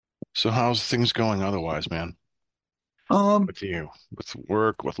So how's things going otherwise, man? Um, With you, with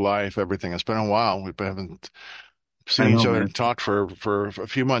work, with life, everything. It's been a while. We haven't I seen each know, other man. and talked for a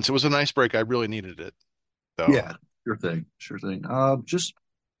few months. It was a nice break. I really needed it, though. Yeah, sure thing, sure thing. Just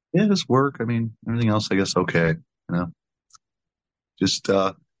yeah, just work. I mean, everything else, I guess, okay. Just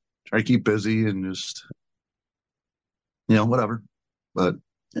try to keep busy and just whatever. But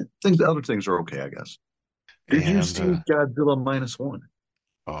other things are okay, I guess. Did you And see Godzilla minus one?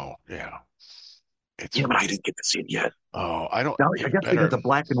 oh yeah, it's Yeah, but I didn't get to see it yet. oh I don't. Now, I You guess they got better the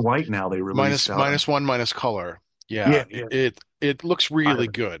black and white now. They released. minus one minus color. Yeah, Yeah, yeah. it looks I really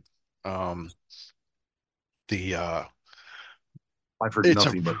haven't. good. The I've heard it's a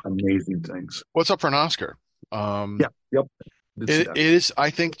nothing but amazing things. what's up for an Oscar? Yeah, Um, yep. Did see it that. is. I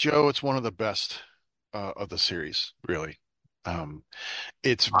think Joe, it's one of the best of the series. Really, um,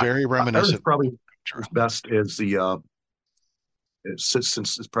 it's I, very I heard it's reminiscent. probably as best as the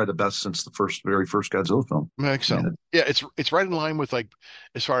since it's probably the best since the very first Godzilla film. I think I so. mean, Yeah, it's right in line with like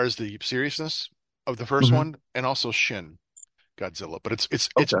as far as the seriousness of the first mhm. one and also Shin Godzilla. But it's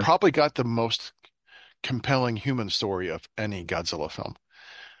Okay. probably got the most compelling human story of any Godzilla film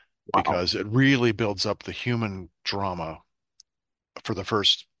Wow. because it really builds up the human drama for the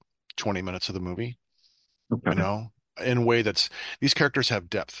first 20 minutes of the movie, you Okay. know, in a way that's these characters have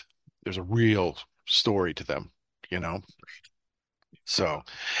depth. There's a real story to them, you know. So,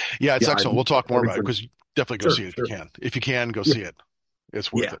 yeah, it's Yeah. excellent. We'll talk more about it Everything. because definitely go Sure. see it if you Sure. can. If you can, go Yeah. see it.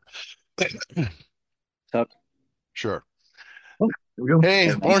 It's worth Yeah. it. Top. Sure. Oh, there we go.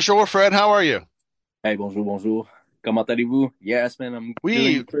 Hey, bonjour, Fred. How are you? Hey, bonjour, bonjour. Comment allez-vous? Yes, man, I'm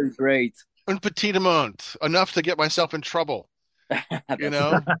Oui, doing pretty great. un petit amount, enough to get myself in trouble. You That's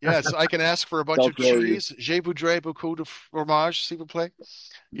know? Yes, I can ask for a bunch don't of worry. cheese. Je voudrais beaucoup de fromage, s'il vous plaît.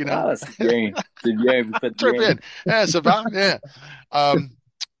 You know? Ah, c'est bien. C'est bien, vous faites Très bien. bien. Yeah, ça va? Yeah. Um,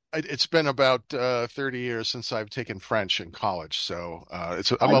 it's been about 30 years since I've taken French in college, so I'm I a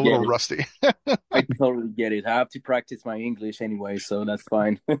get little it. rusty. I totally get it. I have to practice my English anyway, so that's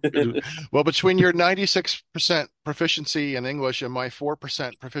fine. Well, between your 96% proficiency in English and my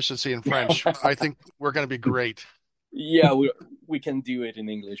 4% proficiency in French, I think we're going to be great. Yeah, we can do it in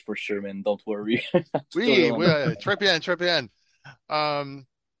English for sure, man. Don't worry. Oui, Totally. oui, très bien, très bien. Um,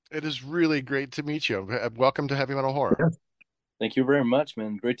 it is really great to meet you. Welcome to Heavy Metal Horror. Yeah. Thank you very much,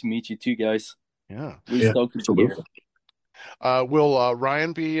 man. Great to meet you too, guys. Yeah. Really Yeah. stoked to be here. Absolutely. Will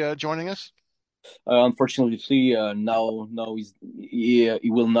Ryan be joining us? Unfortunately, no, he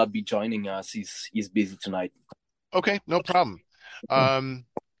will not be joining us. He's busy tonight. Okay, no problem. Um,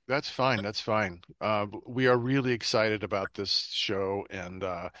 that's fine. That's fine. We are really excited about this show, and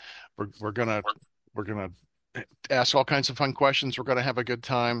we're gonna ask all kinds of fun questions. We're gonna have a good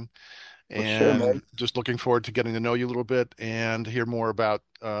time, For sure, man. and just looking forward to getting to know you a little bit and hear more about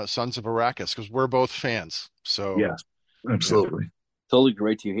Sons of Arrakis because we're both fans. So Yes. yeah, Absolutely. Totally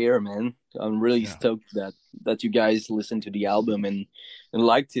great to hear, man. I'm really yeah. stoked that you guys listened to the album and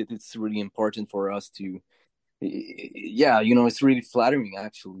liked it. It's really important for us to, yeah, it's really flattering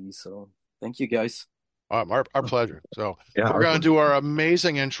actually. So thank you guys. Our pleasure. So Yeah. we're Our gonna pleasure. do our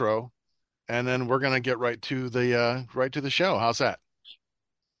amazing intro, and then we're gonna get right to the show. How's that?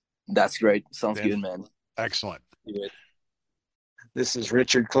 That's great. Sounds Dan? good, man. Excellent. Do it. This is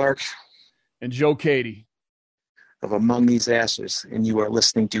Richard Clark And Joe Katie. of Among These Ashes, and you are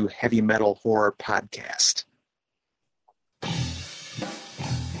listening to Heavy Metal Horror Podcast.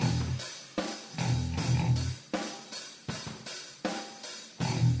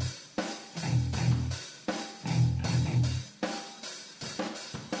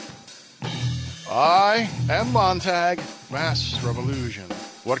 I am Montag, Mass Revolution.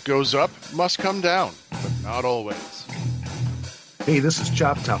 What goes up must come down, but not always. Hey, this is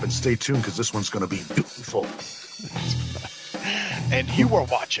Chop Top, and stay tuned because this one's going to be beautiful. And you are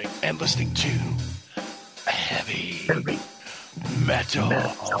watching and listening to Heavy Heavy Metal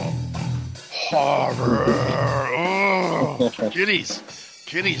metal. Horror. Oh, kitties,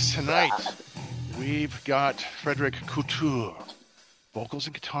 tonight we've got Frederick Couture, vocals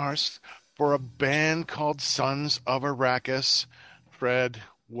and guitars for a band called Sons of Arrakis. Fred,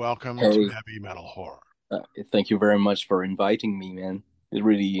 welcome to Hey, Heavy Metal Horror. thank you very much for inviting me, man. It's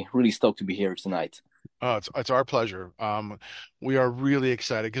really stoked to be here tonight. Oh, it's our pleasure. We are really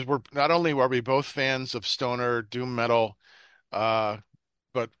excited because we're not only are we both fans of stoner doom metal, uh,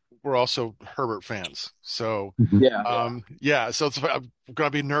 but we're also Herbert fans. So, Mhm. Yeah, yeah, so I'm gonna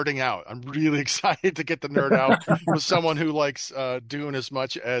be nerding out. I'm really excited to get the nerd out with someone who likes Dune as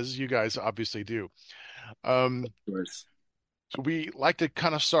much as you guys obviously do. Um, of course. So we like to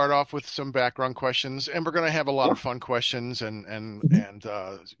kind of start off with some background questions, and we're going to have a lot Yeah. of fun questions, and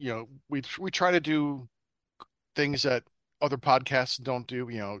Mhm. we try to do things that other podcasts don't do.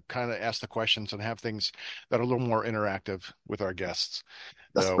 Kind of ask the questions and have things that are a little more interactive with our guests.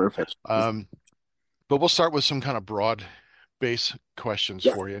 That's So, perfect. um, but we'll start with some kind of broad base questions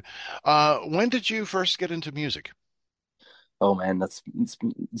Yeah. for you. When did you first get into music? Oh man,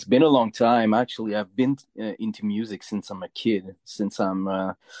 it's been a long time. Actually, I've been into music since I'm a kid. Since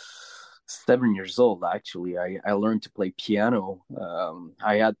I'm 7 years old, actually, I learned to play piano.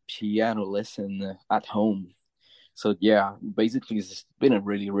 I had piano lesson at home. So yeah, basically, it's been a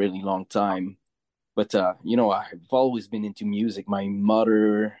really, really long time. But I've always been into music. My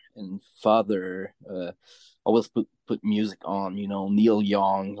mother and father always put music on. Neil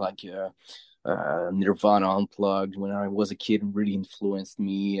Young, like Nirvana Unplugged when I was a kid really influenced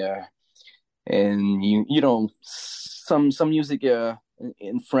me. And some music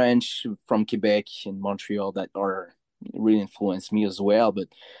in French from Quebec and Montreal that are really influenced me as well. But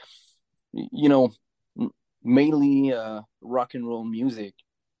you know, mainly rock and roll music.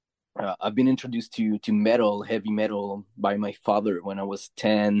 I've been introduced to metal, heavy metal, by my father when I was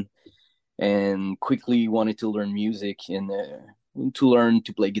 10, and quickly wanted to learn music and to learn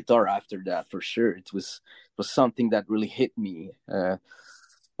to play guitar after that. For sure, it was something that really hit me.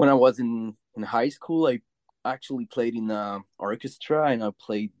 When I was in high school, I actually played in an orchestra and I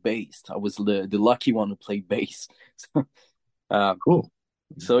played bass. I was the lucky one to play bass. uh, Cool.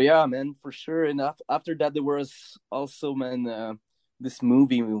 so yeah, man, for sure. And after that, there was also, man, this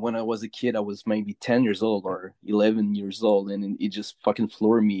movie. When I was a kid, I was maybe 10 years old or 11 years old, and it just fucking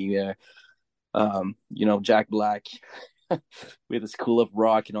floored me. Jack Black with the School of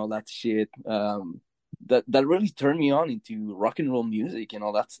Rock and all that shit. That really turned me on into rock and roll music and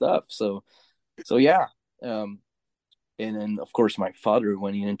all that stuff. So yeah. And then of course my father,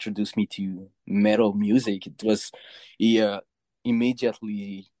 when he introduced me to metal music, he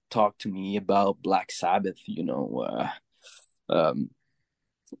immediately talked to me about Black Sabbath. Um,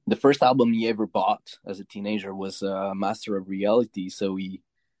 the first album he ever bought as a teenager was Master of Reality. So he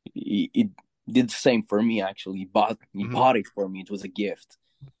did the same for me. Actually, he Hmm. bought it for me. It was a gift,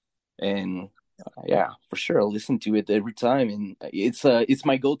 and yeah, for sure, I listen to it every time, and it's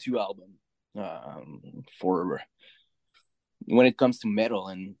my go-to album for when it comes to metal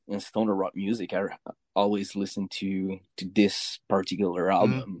and stoner rock music. I always listen to this particular Hmm.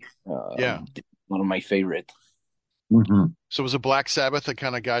 album. Yeah. One of my favorite. Hmm. So was it Black Sabbath that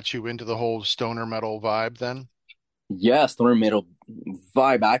kind of got you into the whole stoner metal vibe then? Yeah, stoner metal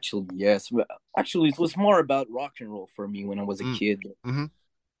vibe. Actually, yes. Actually, it was more about rock and roll for me when I was a Mm. kid. Hmm.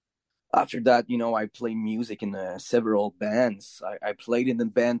 After that, I played music in several bands. I played in a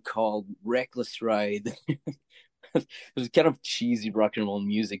band called Reckless Ride. It was kind of cheesy rock and roll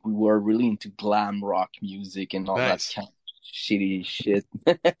music. We were really into glam rock music and all that Nice. kind of shitty shit.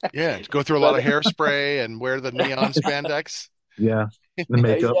 Yeah, to go through a lot But of hairspray and wear the neon spandex. Yeah. The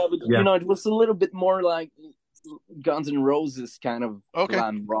makeup. yeah, but Yeah. it was a little bit more like Guns N' Roses kind of Okay.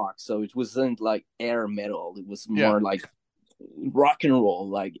 glam rock. So it wasn't like air metal. It was Yeah. more like rock and roll,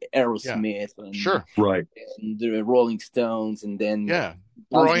 like Yeah. Aerosmith Sure. Right. and the Rolling Stones, and then Yeah. Guns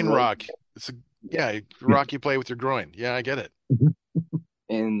N' Groin Roses. rock. Rock you play with your groin. Yeah, I get it. Mhm.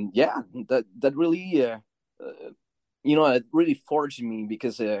 And yeah, that really, it really forged me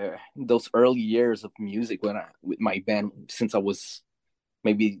because those early years of music when with my band, since I was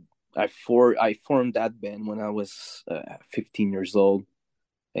maybe I formed that band when I was 15 years old,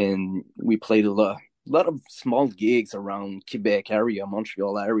 and we played a lot of small gigs around Quebec area,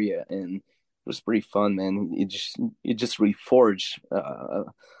 Montreal area, and it was pretty fun, man. It just really forged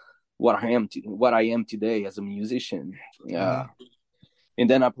what I am today as a musician. Hmm. And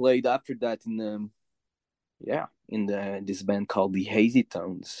then I played after that in this band called the Hazy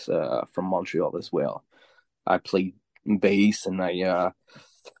Tones from Montreal as well. I played bass and I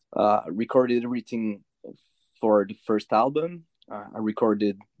recorded everything for the first album. I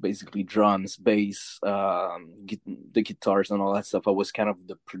recorded basically drums, bass, the guitars, and all that stuff. I was kind of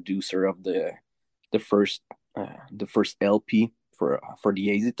the producer of the first the first LP for the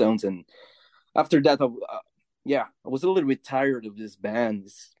Hazy Tones, and after that, I was a little bit tired of this band,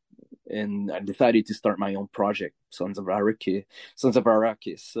 and I decided to start my own project, Sons of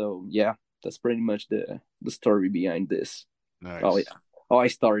Arrakis. So yeah, that's pretty much the story behind this. Oh Nice. yeah, how I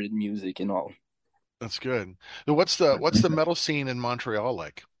started music and all. That's good. So what's the metal scene in Montreal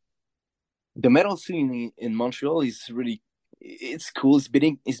like? The metal scene in Montreal is really it's cool.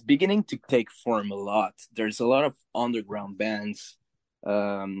 It's beginning to take form a lot. There's a lot of underground bands,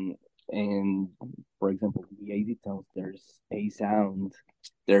 um, And for example, the AZ Tones, there's A Sound,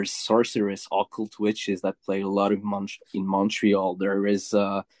 there's Sorceress, Occult Witches that play a lot in Montreal. There is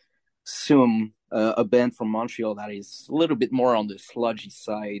Sum, a band from Montreal that is a little bit more on the sludgy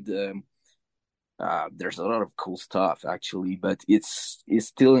side. There's a lot of cool stuff actually, but it's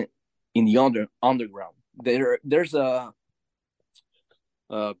still in the underground. There's a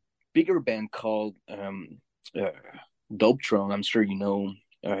bigger band called Dope Throne. I'm sure you know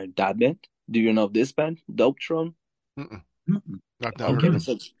that band. Do you know this band, Dope Throne? Mm-mm. Mm-mm. Not that Okay, heard of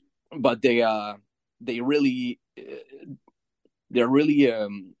so, but they really they're really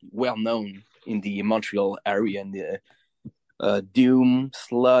well known in the Montreal area and the doom,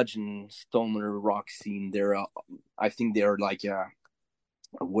 sludge, and stoner rock scene. They're I think they're like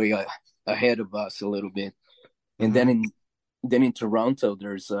way ahead of us a little bit. And Mm-hmm. then in Toronto,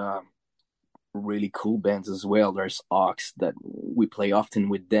 there's really cool bands as well. There's Ox that we play often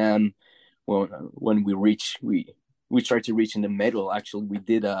with them. When we try to reach in the middle. Actually, we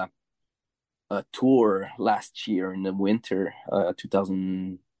did a tour last year in the winter,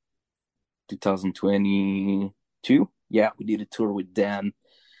 2022. Yeah, we did a tour with them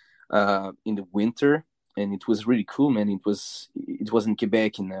in the winter, and it was really cool, man. It was in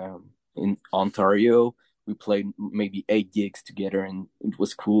Quebec, in Ontario. We played maybe 8 gigs together, and it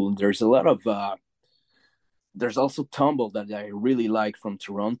was cool. There's a lot of there's also Tumble that I really like from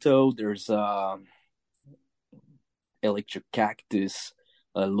Toronto. There's Electric Cactus,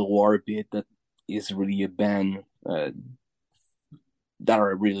 Low Orbit, that is really a band that I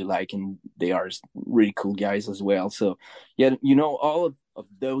really like, and they are really cool guys as well. So, yeah, all of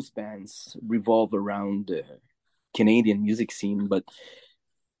those bands revolve around the Canadian music scene, but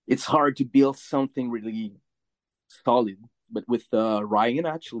it's hard to build something really solid. But with Ryan,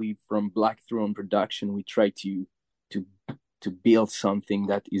 actually, from Black Throne Production, we try to build something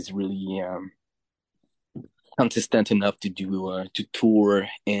that is really consistent enough to do to tour,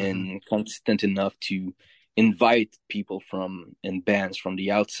 and Mm-hmm. consistent enough to invite people from and bands from the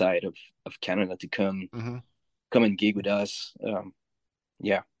outside of Canada to Mm-hmm. come and gig with us.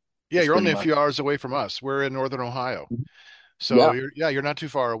 Yeah, Yeah, that's you're pretty only a much. few hours away from us. We're in Northern Ohio. So Yeah, you're not too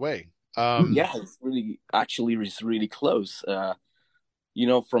far away. yeah, it's really close.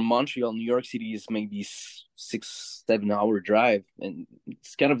 From Montreal, New York City is maybe 6-7 hour drive, and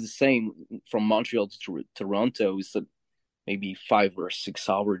it's kind of the same from Montreal to Toronto. It's maybe 5 or 6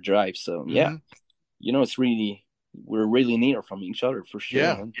 hour drive. So yeah, Mm-hmm. we're really near from each other for sure,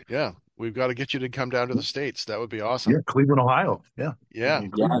 Yeah, man. yeah. We've got to get you to come down to the States. That would be Yeah, awesome. Cleveland, Ohio. Yeah, that'd Yeah, be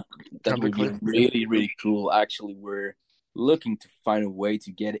cool. Yeah, that come to would be Cleveland. really, really cool. Actually, we're looking to find a way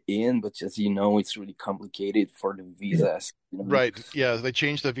to get in, but as you know, it's really complicated for the Yeah. visas. Right. Yeah, they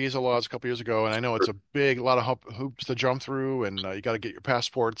changed the visa laws a couple years ago, and I know it's a lot of hoops to jump through, and you got to get your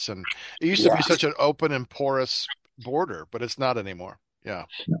passports. And it used to be Yeah, such an open and porous border, but it's not anymore. Yeah.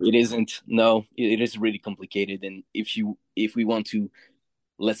 it isn't. No, it is really complicated. And if we want to,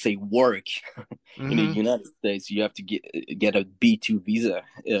 let's say, work in the Mm-hmm. United States, you have to get a B2 visa,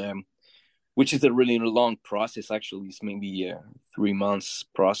 which is a really long process. Actually, it's maybe a 3 months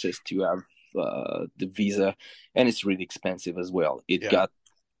process to have the visa, and it's really expensive as well. It Yeah. got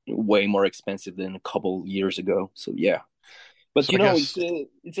way more expensive than a couple years ago. So yeah, but So I guess,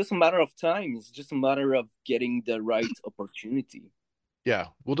 it's just a matter of time. It's just a matter of getting the right opportunity. yeah,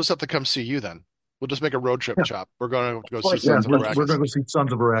 we'll just have to come see you then. We'll just make a road trip, Yeah, Chop. We're going to Of go see course, yeah. Sons of We're Arrakis. gonna go see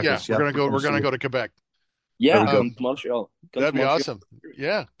Sons of Yeah, Arrakis. we're Yeah, gonna go. come We're see gonna you. go to Quebec. There yeah, we go. come to Montreal. Come to That'd be Montreal. awesome.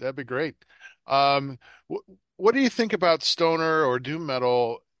 Yeah, that'd be great. Wh what do you think about stoner or doom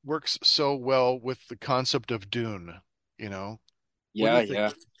metal works so well with the concept of Dune? You know, what do Yeah, you think?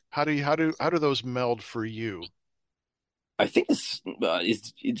 yeah. How do those meld for you? I think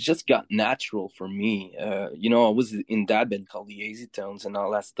it just got natural for me. I was in that band called the AZ Tones and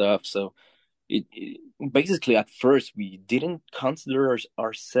all that stuff. So it basically at first we didn't consider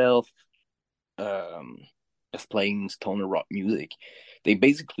ourselves um, as playing stoner rock music. They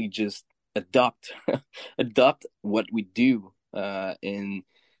basically just adopt adopt what we do, and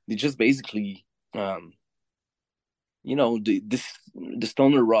they just basically um, the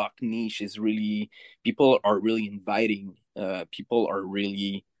stoner rock niche is really, people are really inviting, people are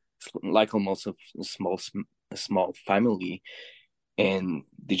really like almost a small family, and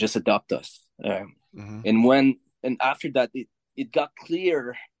they just adopt us, Hmm. and after that it got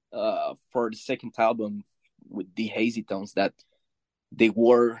clear for the second album with the Hazy Tones that they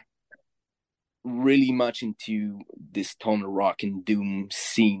were really much into this stoner rock and doom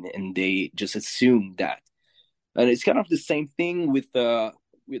scene, and they just assumed that. And it's kind of the same thing with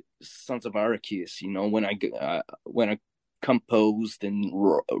Sons of Arrakis. When I composed and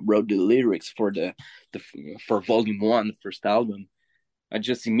wrote the lyrics for the for Volume 1, the first album, I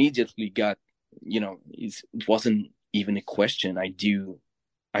just immediately got, it wasn't even a question. I do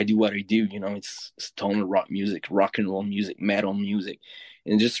what I do. It's stoner rock music, rock and roll music, metal music,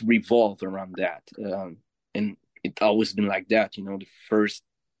 and just revolve around that. And it's always been like that.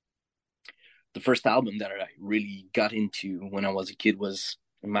 The first album that I really got into when I was a kid was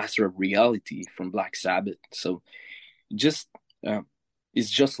Master of Reality from Black Sabbath. So just it's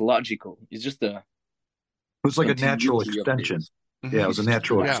just logical. It's just a It was like a natural continuity of extension. this. Yeah, it was a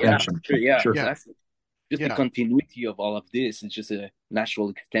natural Yeah. extension. Yeah, Sure. exactly. Just the Yeah. continuity of all of this is just a natural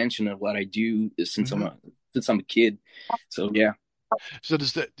extension of what I do since I'm a kid. So yeah. So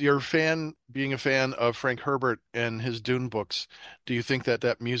being a fan of Frank Herbert and his Dune books, do you think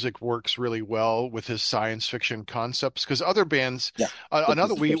that music works really well with his science fiction concepts? Because other bands, Yeah.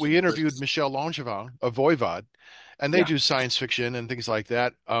 we interviewed Michel Langevin of Voivod, and they Yeah. do science fiction and things like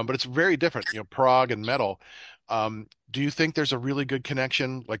that. But it's very different, prog and metal. Do you think there's a really good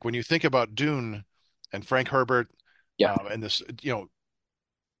connection? Like when you think about Dune and Frank Herbert, Yeah. and this,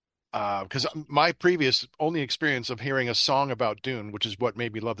 because my previous only experience of hearing a song about Dune, which is what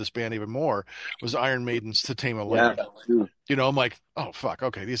made me love this band even more, was Iron Maiden's "To Tame a Yeah, Land." that's true. I'm like, oh fuck,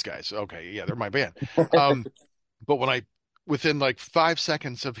 okay, these guys, okay, yeah, they're my band. But within like 5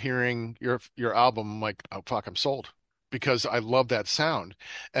 seconds of hearing your album, I'm like, oh fuck, I'm sold because I love that sound.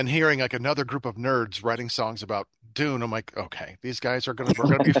 And hearing like another group of nerds writing songs about Dune, I'm like, okay, these guys we're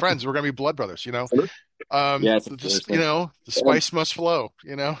gonna be friends, we're gonna be blood brothers, Yeah, it's just interesting. the spice must flow.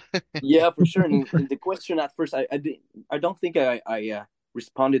 Yeah, for sure. And the question at first, I don't think I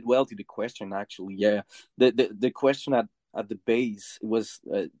responded well to the question actually. Yeah, the question at the base was,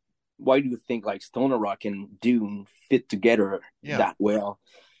 why do you think like stoner rock and Dune fit together that well?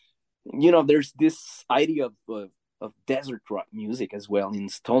 There's this idea of desert rock music as well in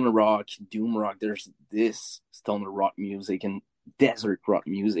stoner rock, doom rock. There's this stoner rock music and desert rock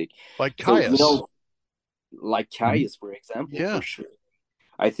music, like so Caius. like Caius, for example, Yeah. for sure.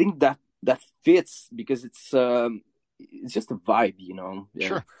 I think that fits because it's just a vibe,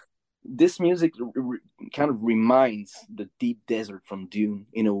 Sure. This music kind of reminds the deep desert from Dune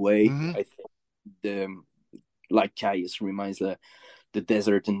in a way. I think like Caius reminds the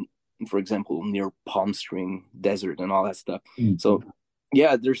desert, and for example near Palm Spring Desert and all that stuff. So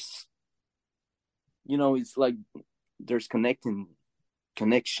yeah, there's it's like there's connection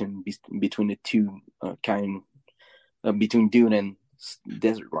between the two between Dune and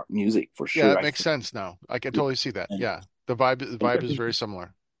desert rock music for sure. Yeah, it makes sense now. I can totally see that. Yeah, the vibe is very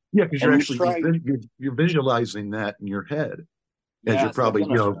similar. Yeah, because you're actually you're visualizing that in your head as you're probably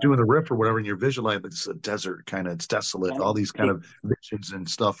doing the riff or whatever, and you're visualizing it's a desert kind of, it's desolate, all these kind of visions and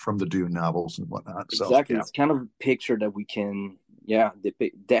stuff from the Dune novels and whatnot. Exactly, so, yeah. It's kind of a picture that we can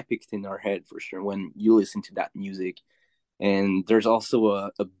depict in our head for sure when you listen to that music. And there's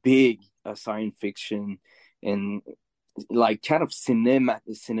also a big science fiction and like kind of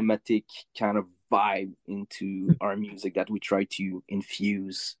cinematic kind of vibe into our music that we try to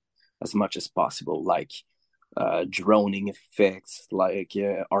infuse as much as possible, like droning effects, like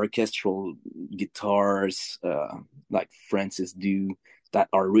orchestral guitars, like Francis do, that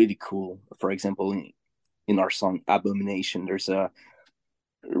are really cool. For example, in our song Abomination, there's a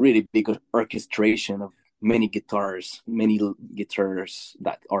really big orchestration of many guitars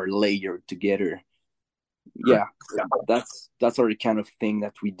that are layered together. Yeah, that's the kind of thing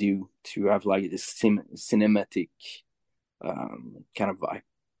that we do to have like this cinematic kind of vibe.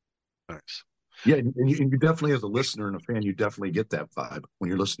 Nice. Yeah, and you definitely, as a listener and a fan, you definitely get that vibe when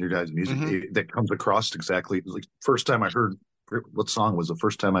you're listening to your guys' music. That comes across exactly. Like first time I heard what song was the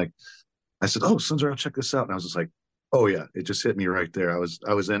first time I said, "Oh, Sons of Arrakis, check this out," and I was just like, "Oh yeah," it just hit me right there. I was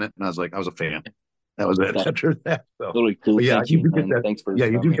in it, and I was like, I was a fan. That was it. After that, so really cool. But yeah, Thank you do man. get that. Thanks for Yeah,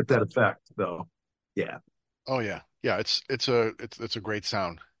 you do get that effect, though. Yeah. Oh yeah, yeah. It's a great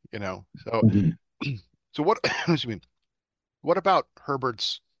sound, So so what? Excuse me. What about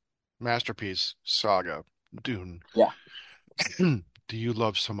Herbert's masterpiece saga, Dune? Yeah. Do you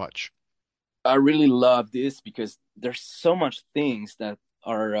love so much? I really love this because there's so much things that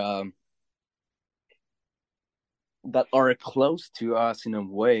are close to us in a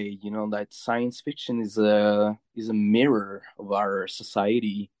way. That science fiction is a mirror of our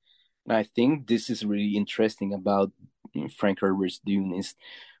society. And I think this is really interesting about Frank Herbert's Dune is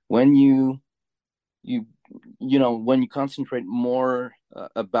when you when you concentrate more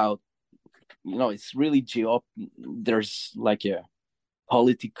about it's really there's like a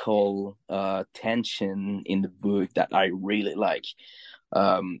political tension in the book that I really like.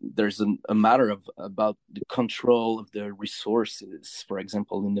 There's a matter of about the control of the resources, for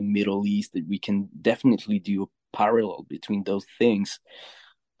example, in the Middle East, that we can definitely do a parallel between those things.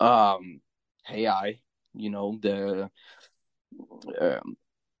 AI, the um,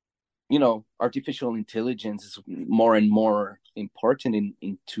 artificial intelligence is more and more important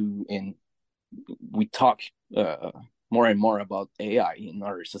and we talk uh, more and more about AI in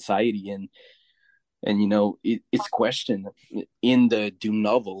our society, and it's questioned in the Dune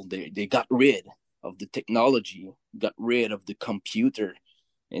novel. They got rid of the technology, got rid of the computer,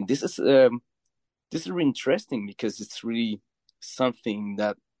 and this is really interesting because it's really something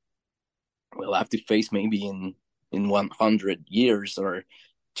that we'll have to face maybe in 100 years or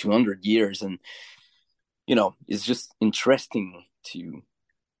 200 years, and it's just interesting to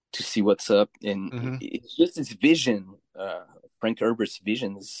see what's up, and it's just his vision. Frank Herbert's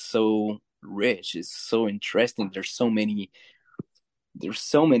vision is so rich, it's so interesting. There's so many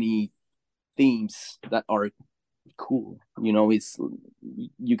themes that are cool. It's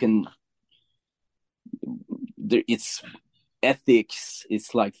you can it's ethics,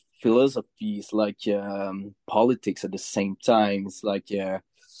 it's like philosophy, it's like politics at the same time. It's like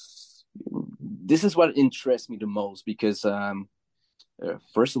this is what interests me the most because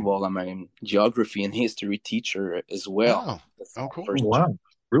first of all, I'm a geography and history teacher as well. Cool. Wow,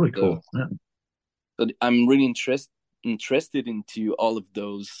 really cool. So, so I'm really interested into all of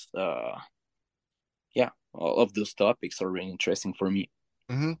those. All of those topics are really interesting for me.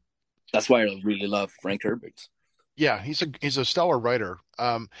 That's why I really love Frank Herbert. Yeah, he's a stellar writer.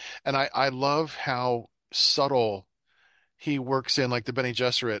 And I love how subtle he works in, like the Bene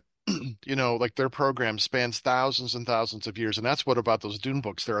Gesserit. Like their program spans thousands and thousands of years, and that's what about those Dune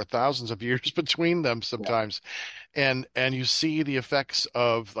books. There are thousands of years between them sometimes, and you see the effects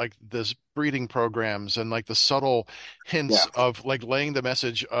of like this breeding programs and like the subtle hints of like laying the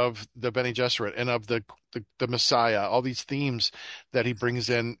message of the Bene Gesserit and of the Messiah, all these themes that he brings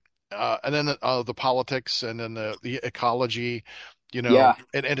in, and then the politics and then the ecology, and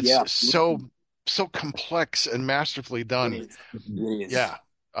it's so complex and masterfully done. It is. Yeah.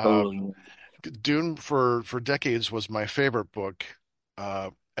 Totally. Dune for decades was my favorite book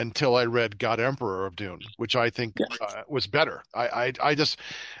until I read God Emperor of Dune, which I think was better. It was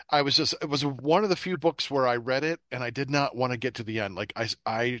one of the few books where I read it and I did not want to get to the end. Like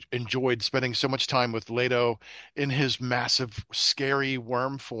I enjoyed spending so much time with Leto in his massive, scary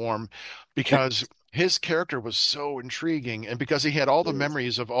worm form because his character was so intriguing, and because he had all the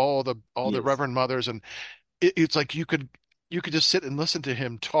memories of all the Reverend Mothers, and it's like you could just sit and listen to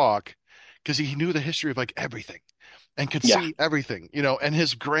him talk because he knew the history of like everything and could see everything, and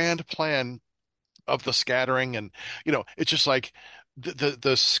his grand plan of the scattering, and it's just like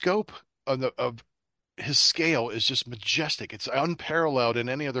the scope of his scale is just majestic. It's unparalleled in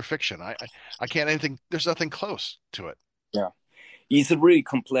any other fiction. I can't anything. There's nothing close to it. Yeah, he's a really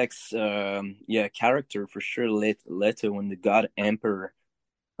complex character for sure. Leto and the God Emperor.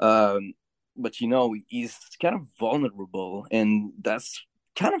 But he's kind of vulnerable, and that's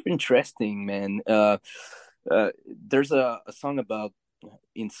kind of interesting, man. There's a song about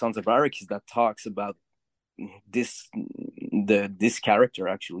in Sons of Arrakis that talks about this character.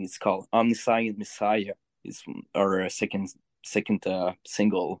 Actually, it's called Omniscient Messiah. It's our second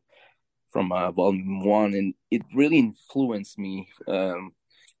single from volume 1, and it really influenced me.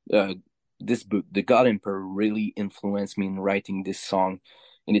 This book, The God Emperor, really influenced me in writing this song.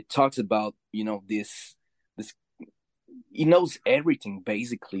 And it talks about this he knows everything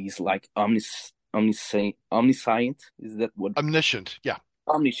basically. He's like omniscient. Is that what? Omniscient, yeah.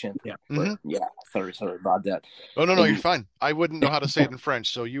 Omniscient, yeah. Yeah. Sorry about that. Oh no, you're fine. I wouldn't know how to say it in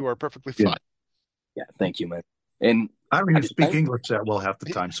French, so you are perfectly fine. Yeah, thank you, man. And I don't even speak English that well half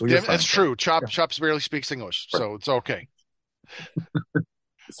the time, so you're fine. That's true. Chop barely speaks English, so it's okay.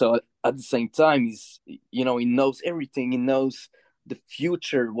 So at the same time, he knows everything. He knows the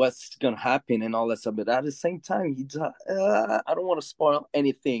future, what's gonna happen, and all that stuff. But at the same time, I don't want to spoil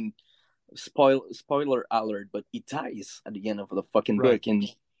anything. Spoiler alert! But he dies at the end of the fucking book,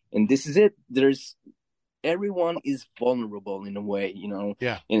 and this is it. Everyone is vulnerable in a way,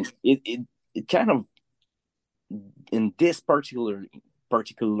 Yeah. And it kind of in this particularly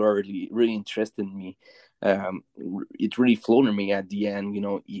really interested me. It really flattered me at the end.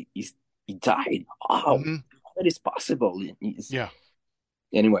 He died. Wow, that is possible.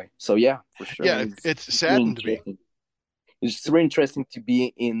 Anyway, so yeah, for sure. Yeah, it's saddened to me. It's really interesting to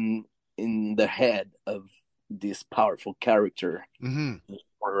be in the head of this powerful character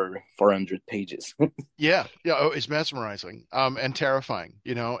for 400 pages. Yeah. Oh, it's mesmerizing, and terrifying,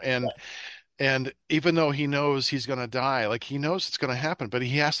 and And even though he knows he's going to die, like he knows it's going to happen, but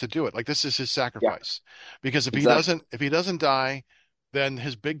he has to do it. Like this is his Yeah, sacrifice. Because exactly. if he doesn't die, then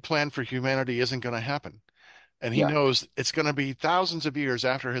his big plan for humanity isn't going to happen. And he Yeah, knows it's going to be thousands of years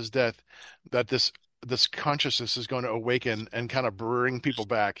after his death that this consciousness is going to awaken and kind of bring people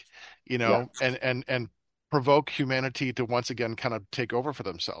back, yeah. and provoke humanity to once again kind of take over for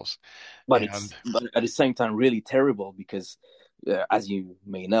themselves. But And it's but at the same time really terrible because, as you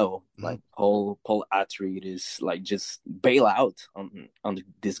may know, mhm, like Paul Atreides like just bail out on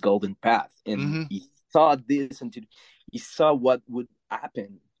this golden path, and mhm, he saw this and he saw what would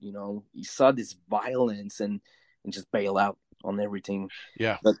happen. He saw this violence and just bail out on everything.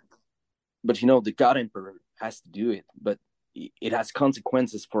 yeah. But the God Emperor has to do it, but it has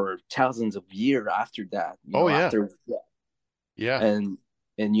consequences for thousands of years after that. Oh yeah. After Yeah. and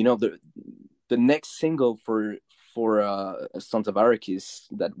the next single for Sons of Arrakis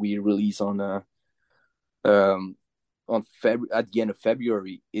that we release um at the end of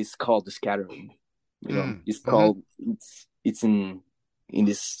February is called The Scattering. Mm, It's mhm, called it's in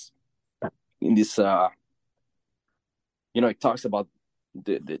this in this it talks about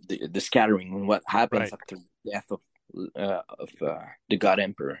the scattering and what happens right. after the death of the God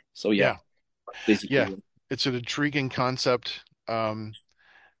Emperor. So yeah, Yeah. Yeah. basically, It's an intriguing concept.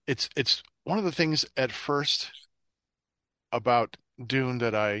 It's one of the things at first about Dune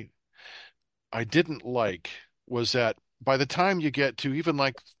that I didn't like was that by the time you get to even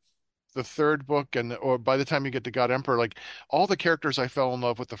like the third book or by the time you get to God Emperor, like all the characters I fell in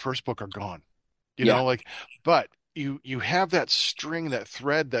love with the first book are gone. yeah, Like, but you have that string, that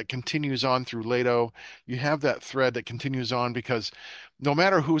thread that continues on through Leto. You have that thread that continues on because no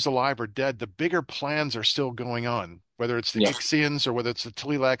matter who's alive or dead, the bigger plans are still going on. Whether it's the yeah, Ixians or whether it's the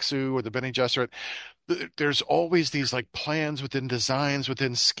Tleilaxu or the Bene Gesserit, there's always these like plans within designs,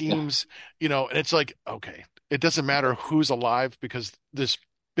 within yeah, schemes, and it's like, okay, it doesn't matter who's alive because this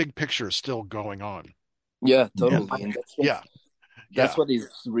big picture is still going on. yeah, And totally, and yeah, that's yeah. what is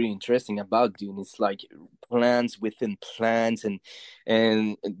really interesting about Dune. It's like plans within plans, and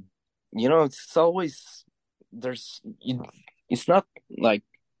it's always there's it's not like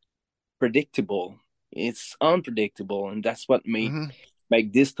predictable. It's unpredictable, and that's what Hmm.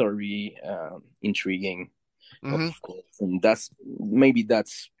 make this story intriguing, of Hmm. course. And that's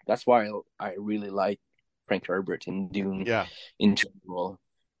why I really like Frank Herbert in Dune Yeah. in general.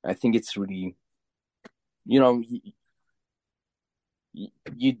 I think it's really you know you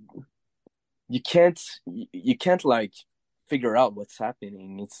you, you can't like figure out what's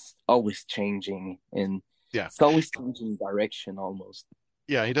happening. It's always changing, and Yeah. it's always changing direction almost.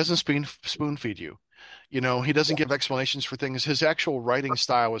 Yeah. He doesn't spoon feed you. He doesn't give explanations for things. His actual writing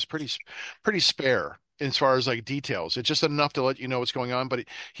style is pretty spare as far as like details. It's just enough to let you know what's going on, but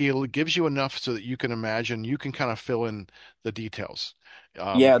he gives you enough so that you can imagine, you can kind of fill in the details,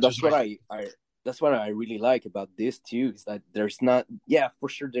 Yeah, which is what. that's what I really like about this too, is that there's not, yeah, for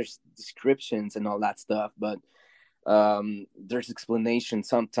sure there's descriptions and all that stuff, but there's explanation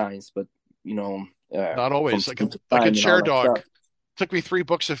sometimes, but you know Not from always time to like a time and all chair that dog. stuff. Took me 3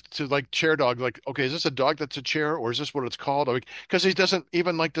 books to like chair dog. Like, okay, is this a dog that's a chair, or is this what it's called? Like, because he doesn't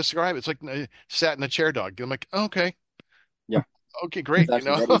even like describe it. It's like sat in a chair dog. I'm like, okay, Yeah, okay, great.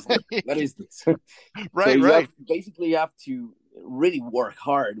 exactly. That is this. So Right, right. you have to really work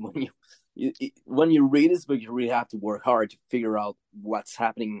hard when you read this book. You really have to work hard to figure out what's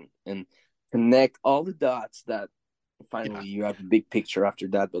happening and connect all the dots that Yeah, finally you have a big picture after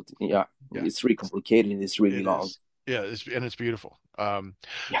that. But yeah, yeah. it's really complicated. It's really It long. is. Yeah, it's beautiful.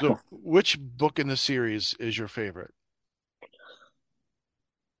 Yeah, So which book in the series is your favorite?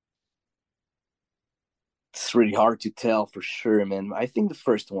 it's really hard to tell for sure, man. I think the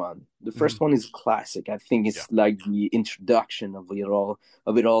first one. The Hmm. first one is classic. I think Yeah. it's like the introduction of it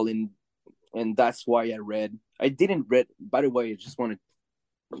all in, and that's why I read. I didn't read. By the way, I just want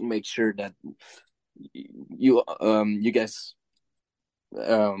to make sure that you guys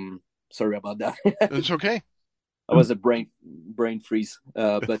sorry about that. It's okay. I was a brain freeze.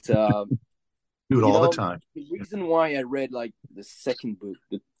 But Do it all the time. the reason why I read like the second book,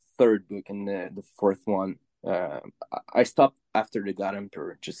 the third book, and the fourth one, uh, I stopped after the God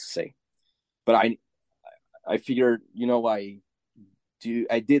Emperor, just to say. But I figured,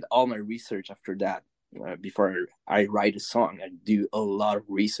 I did all my research after that. Before I write a song, I do a lot of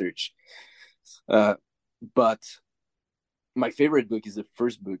research. Uh, but my favorite book is the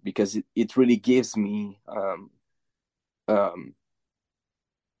first book because it really gives me um,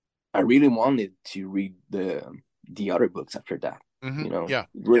 I really wanted to read the other books after that. Yeah.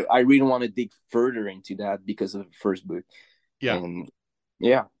 I really want to dig further into that because of the first book, Yeah. and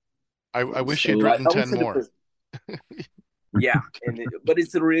yeah, I wish you'd So written I would 10 say the more. first, yeah, but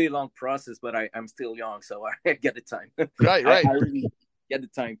it's a really long process. But I'm still young, so I get the time. Right, I right. really get the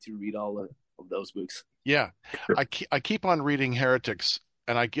time to read all of those books. Yeah. I keep on reading Heretics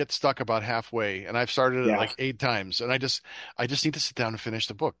and I get stuck about halfway and I've started it Yeah, like 8 times and I just need to sit down and finish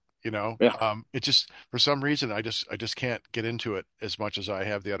the book, you know? yeah, It just for some reason I just can't get into it as much as I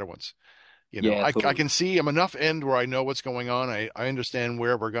have the other ones. You know, yeah, I totally. can see I'm enough end where I know what's going on. I understand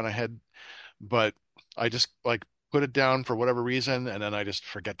where we're gonna head, but I just like put it down for whatever reason and then I just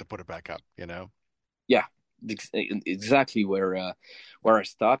forget to put it back up, you know? Yeah, exactly where I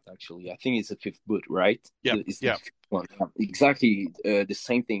stopped. Actually, I think it's the fifth book, right? Yep, It's the yep. fifth one. Yeah, exactly the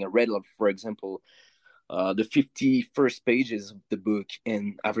same thing. I read, like, for example, the 51st pages of the book,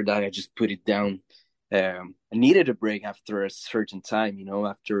 and after that, I just put it down. I needed a break after a certain time,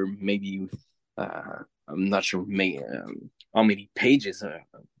 after maybe I'm not sure how many pages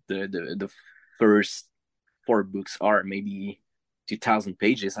the first four books are, maybe 2,000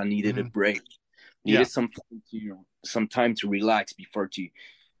 pages. I needed a Hmm. break, Yeah, needed some time to relax before to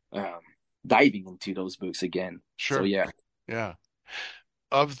um, diving into those books again. So sure. yeah, Yeah.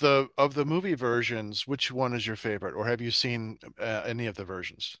 Of the movie versions, which one is your favorite, or have you seen any of the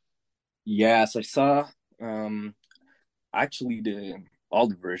versions? yes, I saw um, actually the all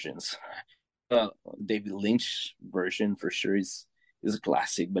the versions. Uh, David Lynch version for sure is a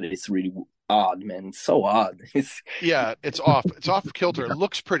classic, but it's really odd, man. It's so odd. It's Yeah, it's off. It's off kilter. It Yeah.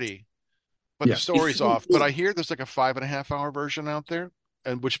 looks pretty, but the Yeah. it's story's off. But I hear there's like a 5.5 hour version out there,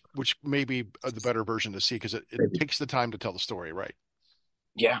 and which may be the better version to see because it Maybe. takes the time to tell the story, right?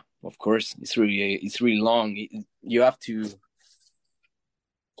 yeah, of course. It's really long. You have to.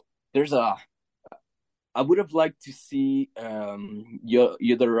 There's a. I would have liked to see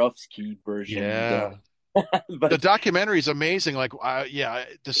Yodorovsky version, Yeah. The but documentary is amazing. Like, yeah,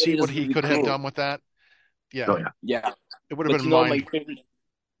 to it see what is he really could have cool. done with that. Oh Yeah, yeah. Yeah, it would have but been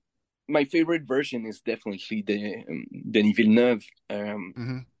my favorite version is definitely the Denis Villeneuve,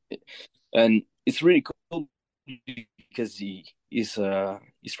 hmm and it's really cool because he's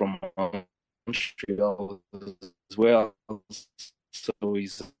from Montreal as well, so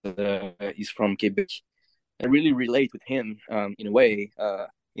he's from Quebec. I really relate with him in a way.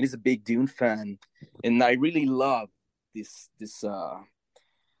 He is a big Dune fan, and I really love this. I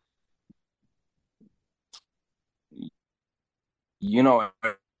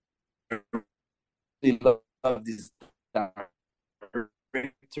really love this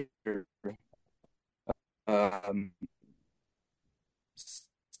director. Um, since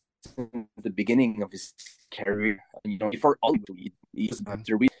the beginning of his career, before all he was hmm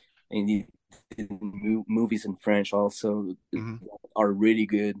actor, and he did movies in French also hmm are really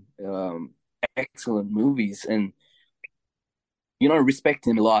good, excellent movies, and I respect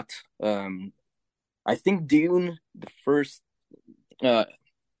him a lot. I think Dune, the first, uh,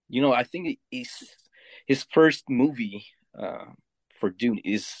 I think his first movie uh, for Dune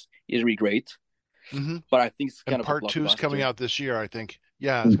is really great, hmm but I think it's And kind of a part two's coming blockbuster. out this year, I think.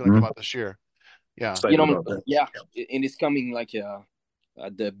 Yeah, it's going to Hmm. come out this year. Yeah. Excited about that. Yeah, and it's coming like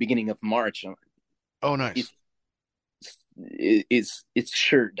at the beginning of March. Oh, It's nice. it's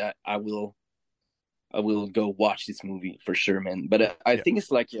sure that I will go watch this movie for sure, man. But I Yeah. think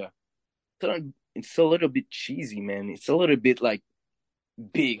it's like it's a little bit cheesy, man. It's a little bit like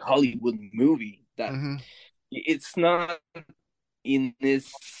big Hollywood movie that hmm it's not in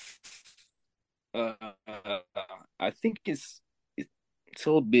this. Uh, I think it's a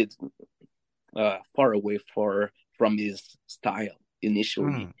little bit far away from his style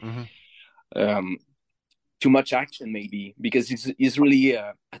initially. hmm Um, Too much action maybe because he's really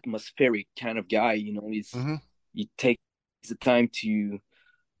a atmospheric kind of guy. hmm He takes the time to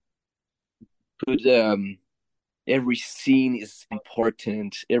put every scene is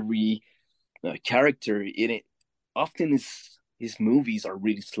important. Every character in it. Often his movies are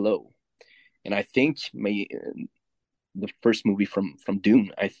really slow, and I think the first movie from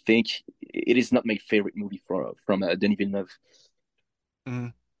Dune. I think it is not my favorite movie from Denis Villeneuve, hmm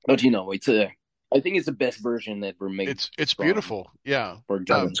but I think it's the best version ever made It's from beautiful. Yeah. for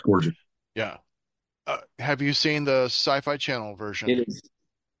Yeah, Dune. that's gorgeous. Yeah. Have you seen the Sci-Fi Channel version, It is.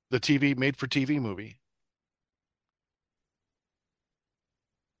 the TV made for TV movie?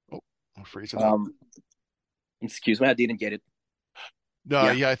 Oh, I'm freezing up. Um, Excuse me, I didn't get it. No,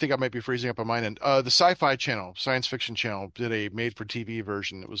 Yeah, yeah, I think I might be freezing up on mine end. The Sci-Fi Channel, Science Fiction Channel, did a made for TV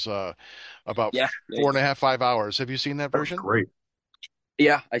version. It was about yeah, yeah, 4.5, 5 hours. Have you seen that That was version? great.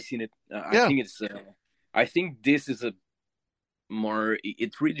 yeah. I seen it. I Yeah. think it's. I think this is a more,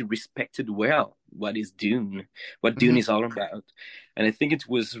 it really respected well what is Dune, what Dune Hmm. is all about. And I think it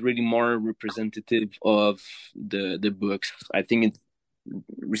was really more representative of the books. I think it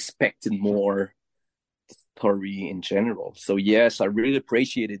respected more story in general. So yes, I really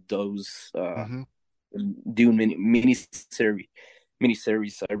appreciated those Hmm. Dune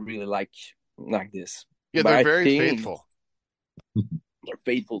miniseries. I really like this. Yeah, But they're I very think faithful. they're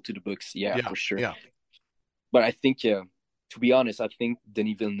faithful to the books, yeah, Yeah, for sure. yeah. But I think, to be honest, I think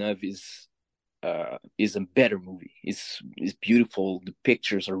Denis Villeneuve is a better movie. It's beautiful. The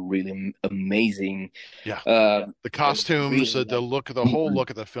pictures are really amazing. Yeah. Uh, The I costumes, really the like. look, the whole look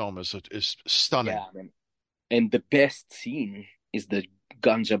of the film is stunning. Yeah, man. And the best scene is the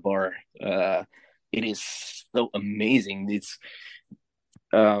ganja bar. It is so amazing. It's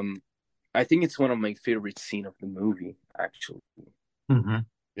um, I think it's one of my favorite scene of the movie, actually. Mm-hmm.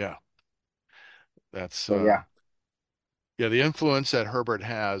 Yeah, that's So yeah, yeah, the influence that Herbert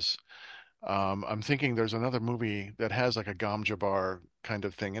has. I'm thinking there's another movie that has like a Gom Jabbar kind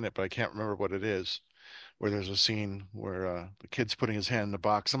of thing in it, but I can't remember what it is. Where there's a scene where the kid's putting his hand in the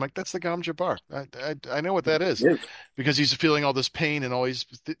box. I'm like, that's the Gom Jabbar. I know what that is yeah. because he's feeling all this pain and always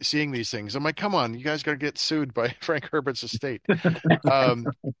seeing these things. I'm like, come on, you guys got to get sued by Frank Herbert's estate. Um,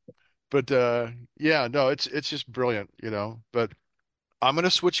 but yeah, no, it's just brilliant, you know. But I'm going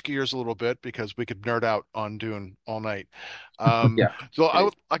to switch gears a little bit because we could nerd out on Dune all night. Um, Yeah, so I it is.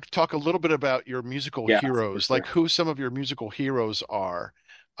 would like to talk a little bit about your musical Yeah, for heroes, like sure. who some of your musical heroes are,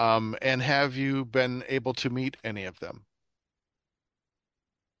 and have you been able to meet any of them?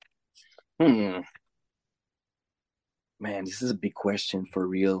 Hmm. Man, this is a big question for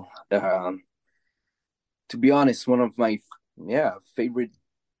real. To be honest, one of my favorite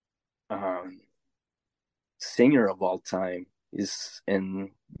um, singer of all time is, and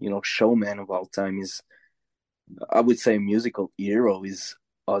showman of all time is, I would say, musical hero is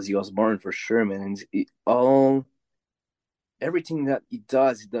Ozzy Osbourne for sure, man. And everything that he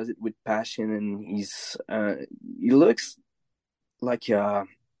does it with passion, and he looks like a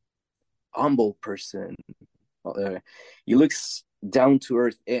humble person. Uh, he looks down to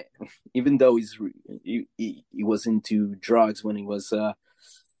earth, even though he was into drugs when he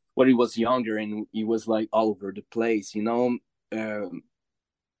was younger, and he was like all over the place.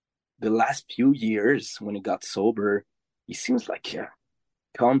 The last few years when he got sober, he seems like a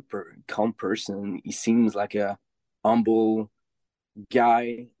calm person. He seems like a humble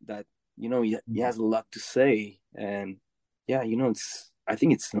guy that he has a lot to say, and yeah, it's I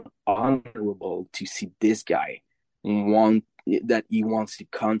think it's honorable to see this guy want that he wants to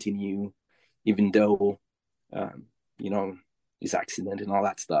continue, even though um, you know his accident and all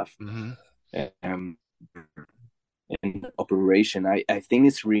that stuff. Hmm. Um, and operation, I think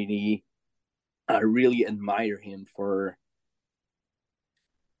it's really, I really admire him for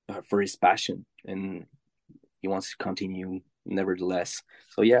his passion, and he wants to continue nevertheless.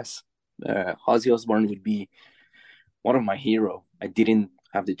 So yes, Ozzy Osbourne would be one of my hero. I didn't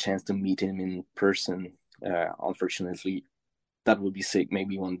have the chance to meet him in person, unfortunately. That would be sick.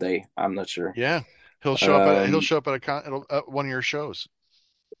 Maybe one day. I'm not sure. Yeah, he'll Um, show up at one of your shows.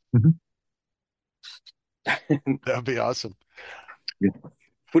 Mm-hmm. That'd be awesome. Yeah.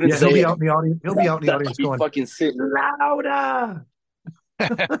 couldn't Yeah, he'll say be it. out in the audience. He'll be out in the That would audience be going, fucking sick. louder,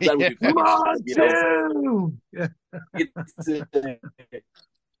 That would Yeah, be fucking sick. Montu! Yeah. It's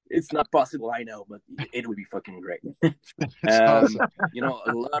it's not possible, I know, but it would be fucking great. it's awesome.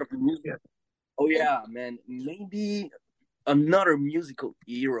 A lot of music. Yeah. Oh yeah, man. Maybe another musical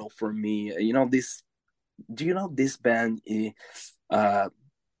hero for me. This. Do you know this band uh,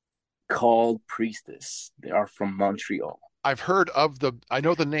 called Priestess? They are from Montreal. I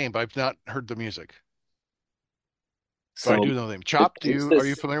know the name, but I've not heard the music. But I do So know the name. the Chop, are you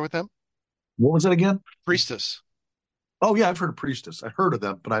Priestess, familiar with them? What was it again? Priestess. Oh yeah, I've heard of Priestess. I've heard of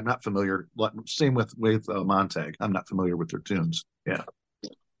them, but I'm not familiar. Same with Montag. I'm not familiar with their tunes. Yeah.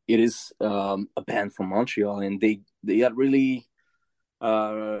 it is a band from Montreal, and they got really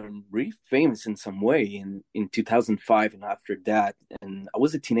famous in some way in 2005 and after that. And I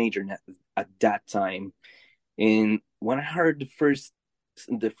was a teenager at that time, and when I heard the first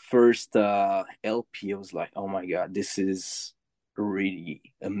LP, I was like, oh my god, this is really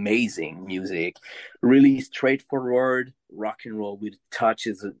amazing music, really straightforward rock and roll with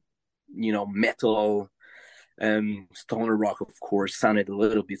touches of metal. Stoner rock, of course, sounded a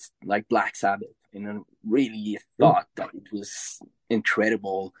little bit like Black Sabbath, and I really Cool. thought that it was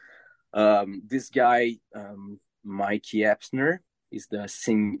incredible. This guy, Mikey Epsner, is the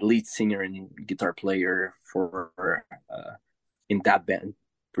lead singer and guitar player for in that band,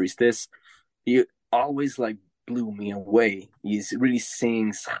 Priestess. He always like blew me away. He really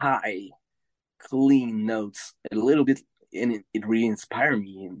sings high, clean notes a little bit, and it really inspired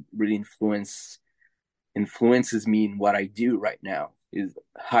me and really influences me in what I do right now. Is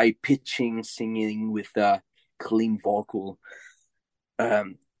high pitching singing with a clean vocal.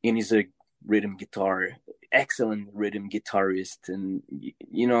 And he's a rhythm guitar, excellent rhythm guitarist, and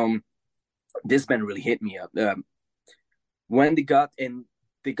this band really hit me up. When they got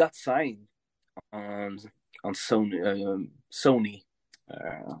signed on Sony.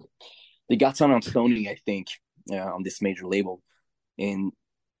 Uh, they got signed on Sony, I think, on this major label, and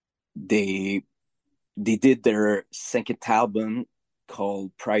they they did their second album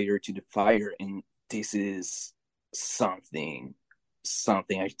called Prior to the Fire, and this is something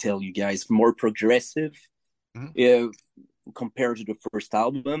I tell you guys, more progressive Mhm. compared to the first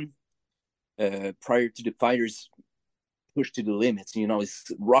album. Prior to the Fire's pushed to the limits.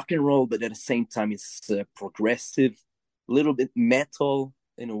 It's rock and roll, but at the same time, it's progressive, a little bit metal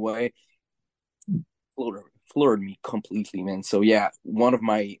in a way. Floored me completely, man. So yeah, one of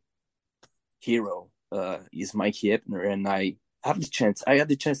my hero is Mike Hebner, and I had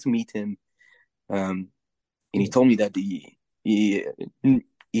the chance to meet him, and he told me that he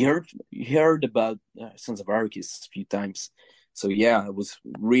heard about Sons of Arrakis a few times. So yeah, I was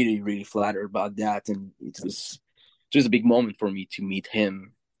really really flattered about that, and it was just a big moment for me to meet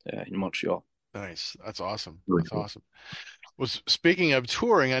him in Montreal. Nice. That's awesome. Really That's cool. awesome. Well, speaking of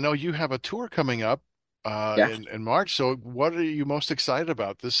touring, I know you have a tour coming up Yeah, in March. So what are you most excited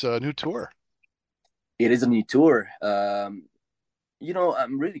about this new tour? it is a new tour. I'm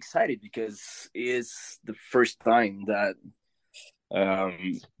really excited because it's the first time that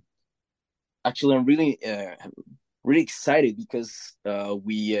um, actually I'm really excited because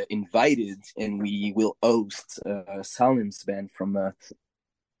we invited and we will host Salim's band from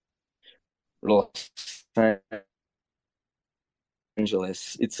Los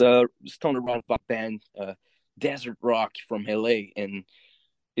Angeles. It's a stoner rock band, desert rock from LA, and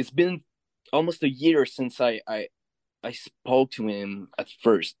it's been almost a year since I spoke to him at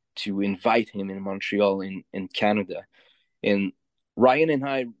first to invite him in Montreal in Canada, and Ryan and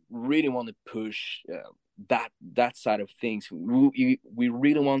I really want to push that side of things. We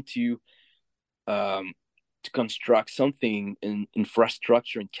really want to construct something in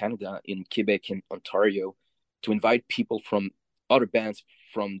infrastructure in Canada, in Quebec and Ontario, to invite people from other bands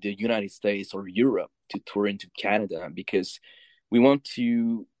from the United States or Europe to tour into Canada, because we want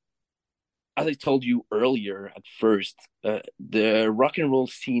to, as I told you earlier at first, the rock and roll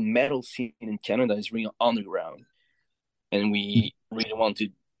scene, metal scene in Canada is really underground, and we really want to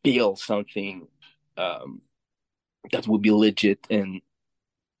build something um, that would be legit and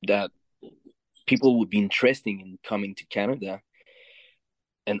that people would be interested in coming to Canada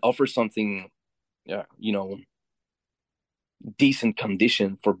and offer something, decent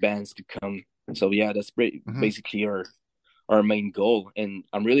condition for bands to come. So yeah, that's Hmm. basically our main goal, and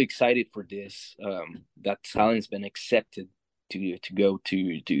I'm really excited for this. That talent's been accepted to go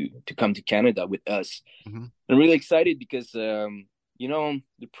to come to Canada with us. Hmm. I'm really excited because the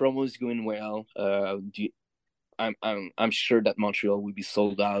promo is going well. I'm sure that Montreal will be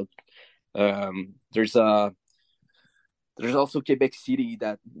sold out. There's also Quebec City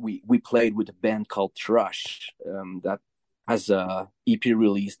that we played with a band called Trush, that has a EP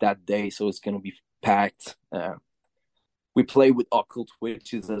release that day, so it's gonna be packed. We play with Occult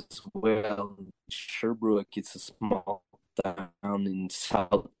Witches as well. Sherbrooke, it's a small town in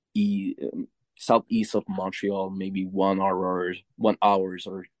southeast of Montreal, maybe 1 hours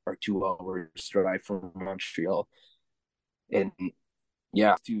or 2 hours drive from Montreal. And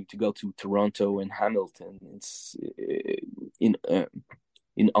yeah, to go to Toronto and Hamilton, it's in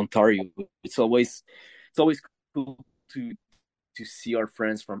Ontario. It's always cool to see our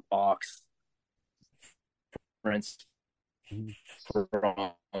friends from Ox, friends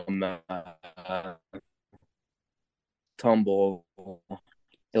from Tumble,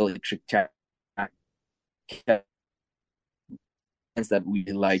 Electric Cat, bands that we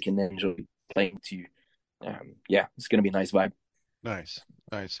like and enjoy playing to. Yeah, it's gonna be a nice vibe. Nice.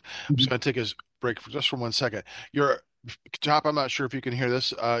 Nice. I'm just going to take a break for just for 1 second. Your Chop, I'm not sure if you can hear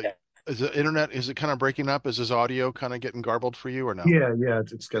this. Yeah. Is the internet, is it kind of breaking up? Is his audio kind of getting garbled for you or no? Yeah,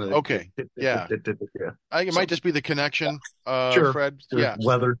 it's got a Okay. Yeah. yeah. I think it might So just be the connection, sure, Fred. there's Yeah.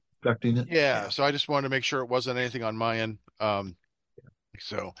 weather affecting it. Yeah. Yeah, So I just wanted to make sure it wasn't anything on my end.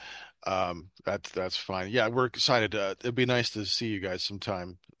 So that's fine. Yeah, we're excited. It'd be nice to see you guys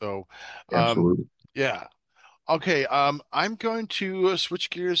sometime. So um absolutely. yeah. Okay, I'm going to switch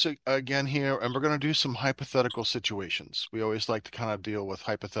gears again here, and we're going to do some hypothetical situations. We always like to kind of deal with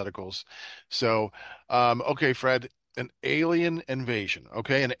hypotheticals. So, okay, Fred, an alien invasion.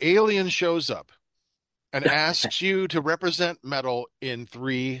 Okay, an alien shows up and asks you to represent metal in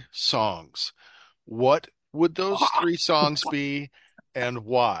three songs. What would those three songs be, and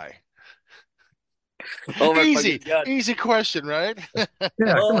why? Oh my fucking Easy, god! easy question, right? Yeah, come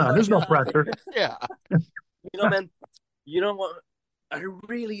Oh on. my There's no god! pressure. Yeah. Man, you know what? I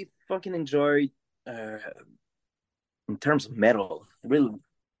really fucking enjoy, uh, in terms of metal.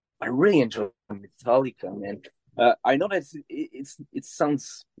 I really enjoy Metallica, man. I know that it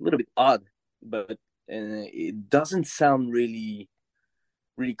sounds a little bit odd, but it doesn't sound really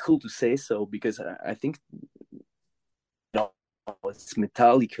cool to say so because I think it's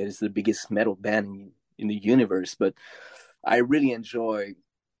Metallica is the biggest metal band in the universe, but I really enjoy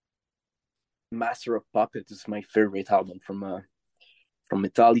Master of Puppets. Is my favorite album from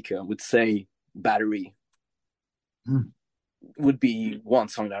Metallica. I would say Battery Hmm. would be one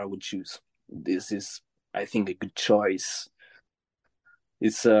song that I would choose. This is, I think, a good choice.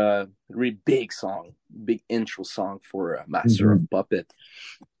 It's a really big song, big intro song for Master Mhm. of Puppet.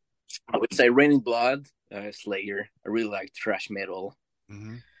 I would say Raining Blood, Slayer. I really like thrash metal.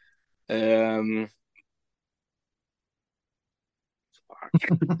 Hmm. Um,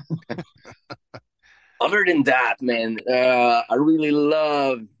 Other than that, man, I really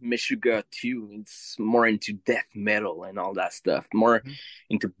love Meshuggah too. It's more into death metal and all that stuff, more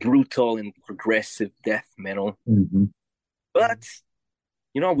into brutal and progressive death metal. Mhm. But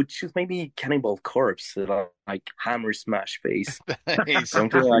I would choose maybe Cannibal Corpse, like Hammer Smash Face, Nice.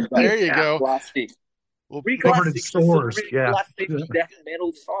 something like that. There you Yeah, go. classic, Well, really Covered in classic. Just a sores. really Yeah. classic death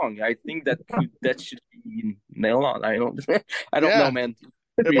metal song. I think that should be nailed on. I don't, I don't know, yeah. man.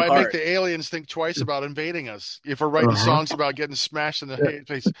 It Pretty might make hard. the aliens think twice about invading us if we're writing Uh-huh. songs about getting smashed in the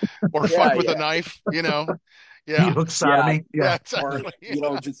face or Yeah, fucked with a yeah, knife, you know? Yeah. Needle yeah. sodomy. Yeah. Yeah, Or exactly.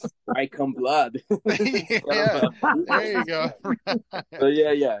 Yeah. just Icon Blood. It's kind of Yeah. There you go. but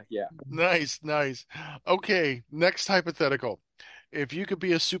yeah. Nice, nice. Okay, next hypothetical. If you could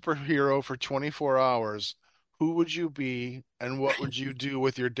be a superhero for 24 hours, who would you be and what would you do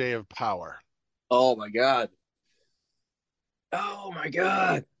with your day of power? Oh my god. Oh my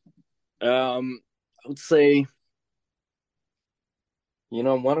god. I would say,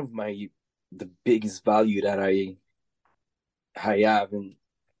 one of the biggest value that I have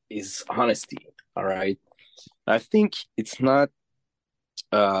is honesty. All right. I think it's not.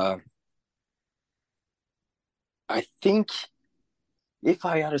 Uh, I think if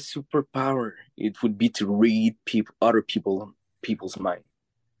I had a superpower, it would be to read people's mind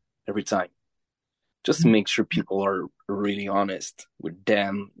every time, just to make sure people are really honest with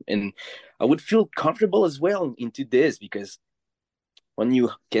them, and I would feel comfortable as well into this because when you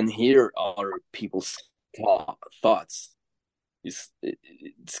can hear other people's thoughts, it's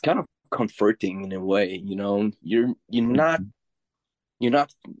kind of comforting in a way. You're not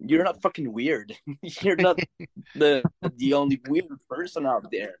you're not fucking weird. You're not the only weird person out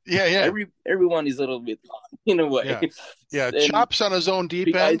there. Yeah, yeah. Everyone is a little bit in a way. Yeah. Yeah, And Chop's on his own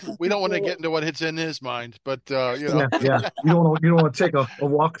deep I end. think We don't want to people get into what hits in his mind, but Yeah. Yeah. You don't want to take a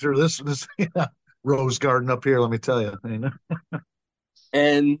walk through this yeah, rose garden up here. Let me tell you.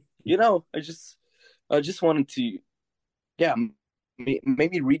 and I just wanted to, yeah,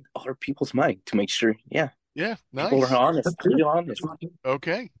 maybe read other people's mind to make sure, yeah, yeah, people are nice. honest, really honest.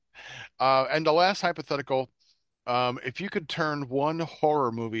 Okay. And the last hypothetical, if you could turn one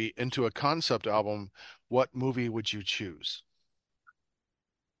horror movie into a concept album, what movie would you choose?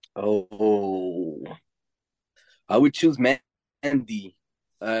 Oh, I would choose Mandy,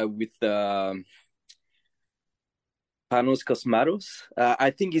 with Panos Cosmatos.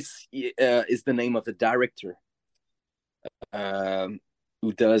 I think is the name of the director, um,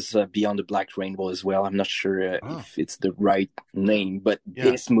 who does Beyond the Black Rainbow as well. I'm not sure Oh, if it's the right name, but yeah.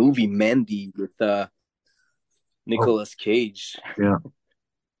 this movie Mandy with Oh, Nicolas Cage, yeah.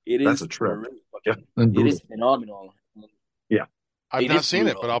 it That's is a trip. Yeah. And it is brutal. phenomenal. Yeah. I've It not is seen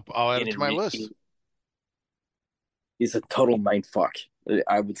it, but brutal, I'll add and it to my list. it is a total mind fuck.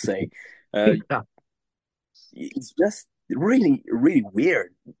 I would say. Uh, Yeah. it's just really really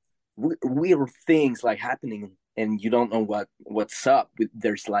weird, weird things like happening, and you don't know what's up.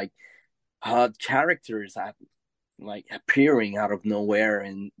 There's like odd characters like appearing out of nowhere,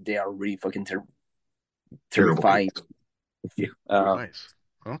 and they are really fucking Terrible. terrifying. Yeah. Nice.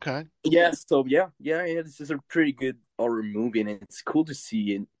 Okay. Yeah, so yeah. This is a pretty good horror movie, and it's cool to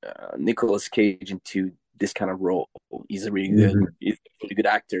see Nicolas Cage into this kind of role. He's a really good, Mhm. he's a really good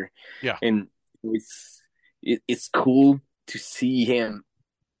actor, Yeah. and it's it's cool to see him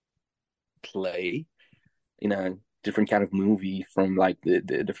play in a different kind of movie from like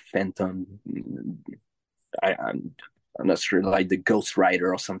the Phantom. I'm not sure, like the Ghost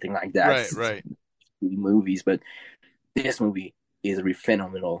Rider or something like that. Right. Movies, but this movie is really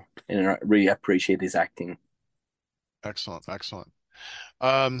phenomenal, and I really appreciate his acting. Excellent.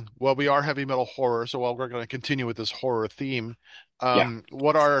 Well, we are heavy metal horror, so while we're going to continue with this horror theme, Yeah.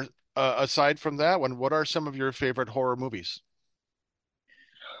 what are aside from that one, what are some of your favorite horror movies?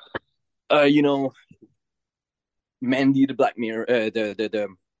 You know, Mandy the Black Mirror, the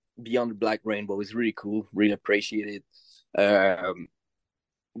Beyond the Black Rainbow is really cool. Really appreciate it.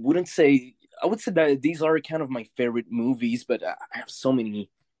 Wouldn't say I would say that these are kind of my favorite movies, but I have so many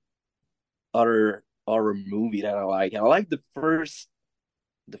other horror movie that I like. I like the first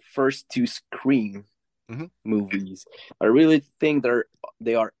two Scream Hmm. movies. I really think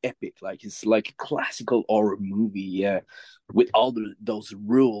they are epic. Like it's like a classical horror movie, with all those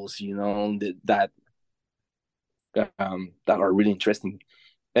rules, that are really interesting.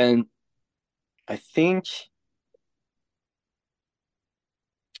 And I think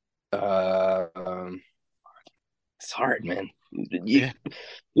uh, um, it's hard, man. Yeah,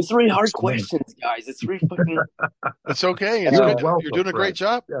 It's really hard Explain. questions, guys. It's really fucking. it's okay. It's You're good. welcome, You're doing a great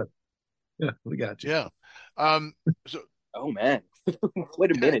Fred. job. Yeah, we got you. Yeah. Um, so Oh man,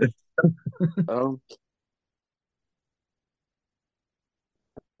 wait a minute. Um,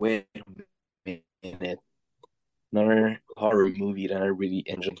 wait a minute. Another horror movie that I really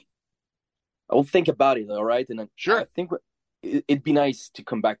enjoy. I will think about it, all right? And Sure. I think it'd be nice to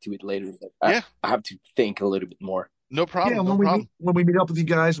come back to it later. But Yeah. I have to think a little bit more. No problem. Yeah, No problem. when we meet up with you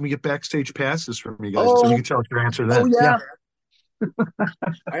guys and we get backstage passes from you guys, Oh. so you can tell us your answer then. Oh yeah.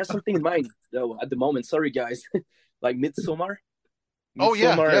 I have something in mind though at the moment. Sorry, guys. Like Midsommar. Oh,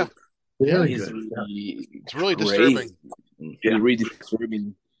 yeah. Very is good. really It's really crazy. disturbing. Yeah. Really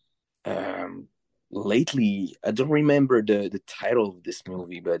disturbing. Lately, I don't remember the title of this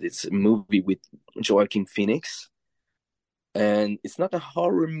movie, but it's a movie with Joaquin Phoenix, and it's not a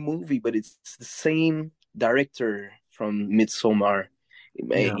horror movie, but it's the same director from Midsommar.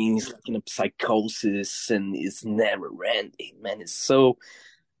 Yeah. He's like in a psychosis, and it's never ending. Man, it's so.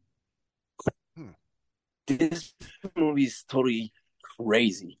 This movie is totally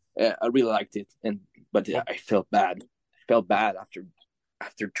crazy. I really liked it, but I felt bad. I felt bad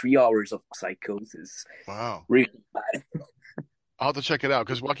after 3 hours of psychosis. Wow. Really bad. I'll have to check it out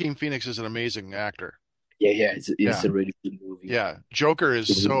because Joaquin Phoenix is an amazing actor. Yeah, it's a really good movie. Yeah. Joker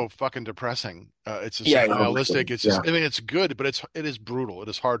is so fucking depressing. It's so Yeah, nihilistic. It's just, yeah. I mean, it's good, but it is brutal. It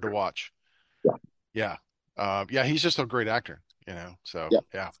is hard to watch. Yeah. Yeah. He's just a great actor, so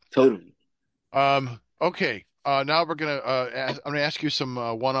yeah. Totally. Okay. Now we're gonna I'm gonna ask you some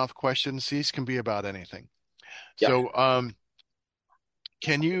one-off questions. These can be about anything. Yeah. So,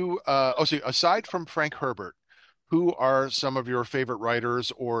 can you so aside from Frank Herbert, who are some of your favorite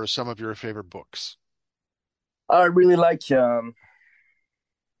writers or some of your favorite books? I really like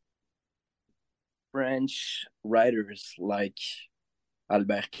French writers like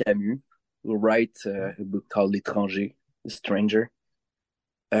Albert Camus, who write a book called L'Étranger, The Stranger.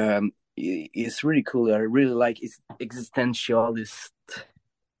 It's really cool. I really like it's existentialist.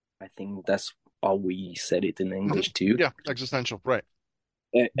 I think that's how we said it in English too. Yeah, existential, right.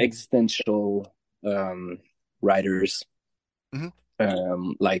 Existential writers,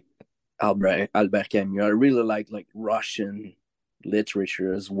 like Albert Camus. I really like Russian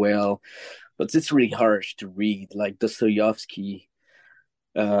literature as well, but it's really harsh to read. Like Dostoevsky,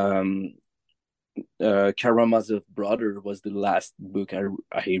 Karamazov Brother was the last book I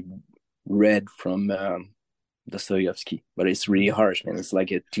read from Dostoevsky, but it's really harsh, man. It's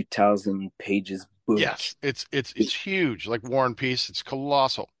like a 2,000 pages book. Yes, it's huge, like War and Peace. It's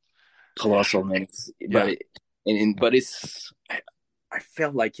colossal, man. But it's I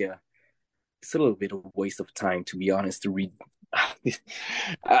felt like it's a little bit of a waste of time, to be honest, to read.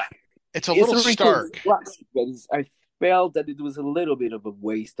 It's a little stark. Classic, but I felt that it was a little bit of a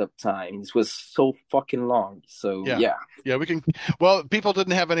waste of time. It was so fucking long. So yeah. We can. Well, people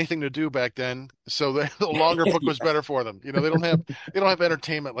didn't have anything to do back then, so the longer book was better for them. They don't have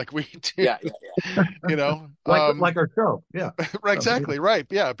entertainment like we do. Yeah. Like our show. Yeah. Right, exactly. Right.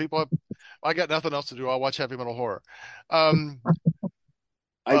 Yeah. People have. I got nothing else to do. I'll watch heavy metal horror.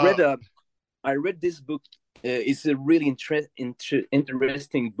 I read this book. It's a really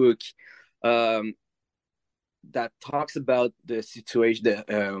interesting book that talks about the situation, the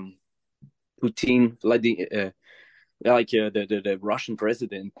Putin, like the Russian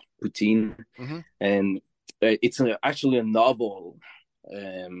president Putin, and it's actually a novel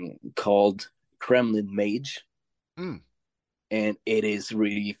called Kremlin Mage, Mm. and it is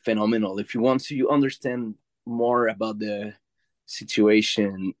really phenomenal. If you want to understand more about the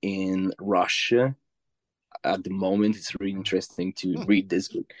situation in Russia at the moment, it's really interesting to Mm. read this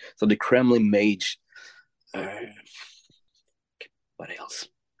book. So the Kremlin Mage. Uh, what else?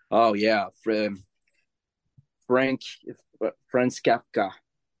 Oh yeah, Frank Franz Kafka.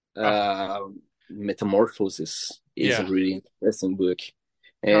 Oh, Uh, Metamorphosis is a yeah. really interesting book,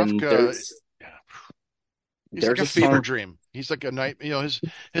 and Kafka, yeah. He's like there's a a fever song. dream. He's like a night, his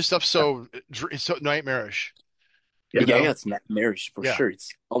stuff's it's so nightmarish, Yeah. you Yeah, know? it's nightmarish for Yeah. sure. It's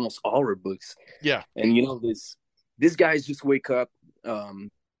almost horror books, Yeah. and this guys just wake up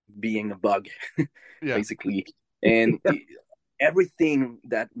being a bug, Yeah. basically, and everything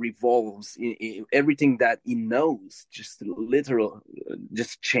that revolves, everything that he knows, just literal,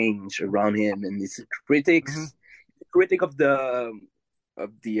 just change around him, and it's Hmm. critic of the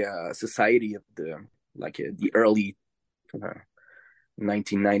society of the the early uh,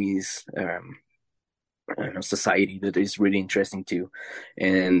 1990s society that is really interesting too.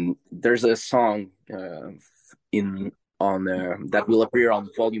 And there's a song in on that will appear on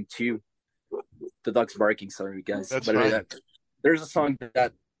volume 2. The dog's barking, sorry guys, That's but fine. there's a song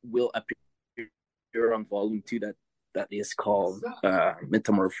that will appear on volume 2 that is called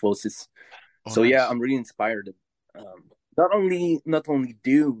Metamorphosis. Oh, So yeah, nice. I'm really inspired. Not only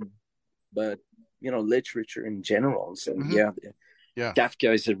Dune, but literature in general. So Hmm. yeah, Yeah.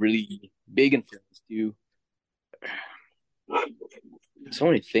 Kafka is a really big influence too. So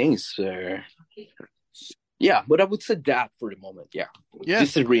many things. Yeah, but I would say that for the moment. Yeah, Yeah.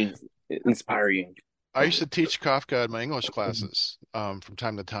 this is really inspiring. I used to teach Kafka in my English classes, from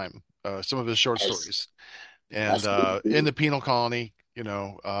time to time, some of his short That's, stories, and that's really in cool. the penal colony,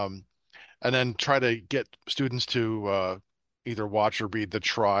 and then try to get students to either watch or read the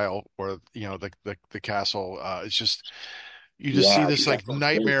trial or the castle. It's just you just see Yeah, this that like sounds great.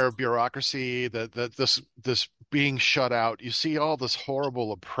 nightmare of bureaucracy, that this being shut out. You see all this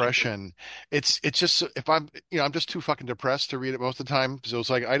horrible oppression. It's just if I'm just too fucking depressed to read it most of the time. So it's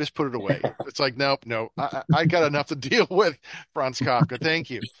like I just put it away. It's like nope, no, I got enough to deal with. Franz Kafka, thank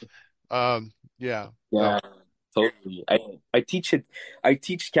you. Yeah, no, Yeah, totally. I teach it. I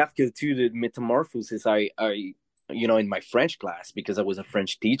teach Kafka to the Metamorphosis. In my French class because I was a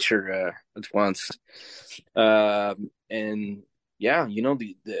French teacher at once. And yeah,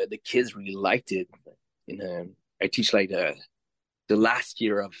 the kids really liked it. And I teach like the last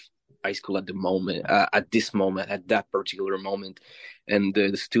year of high school at the moment, at that particular moment, and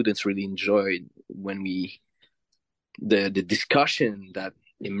the students really enjoyed when the discussion that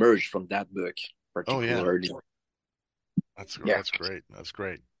emerged from that book oh yeah, particularly. Yeah, that's great. That's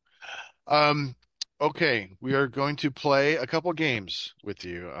great. Um, okay, we are going to play a couple games with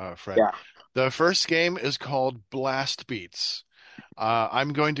you, Fred. yeah. The first game is called Blast Beats.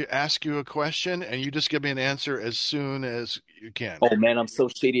 I'm going to ask you a question, and you just give me an answer as soon as you can. Oh man, I'm so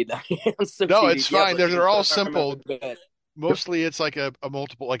shaded. I'm so No, shaded. it's Yeah, fine. but They're all try my simple. best. Mostly, it's like a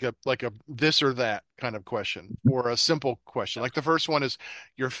multiple, like a this or that kind of question, or a simple question. Like the first one is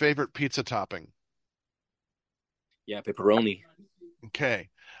your favorite pizza topping. Yeah, pepperoni. Okay.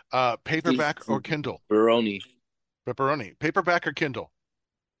 Paperback or Kindle? Pepperoni. Pepperoni. Paperback or Kindle?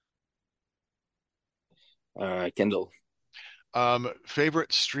 Kendall.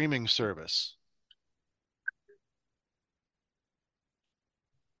 Favorite streaming service?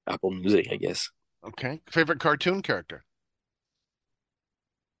 Apple Music, I guess. Okay. Favorite cartoon character?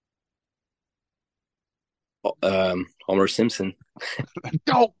 Homer Simpson.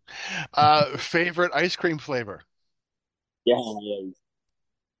 No. Favorite ice cream flavor? Yeah, yeah.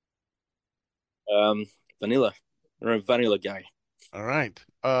 Um, vanilla. Or a vanilla guy. All right.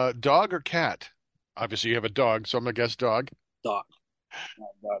 Dog or cat? Obviously, you have a dog, so I'm gonna guess dog. Dog.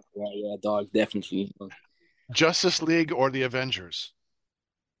 Dog. Yeah, yeah, dog, definitely. Justice League or the Avengers?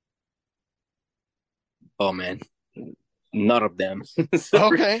 Oh man, none of them.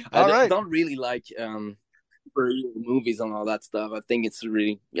 Sorry, Okay. All right. don't really like superhero movies and all that stuff. I think it's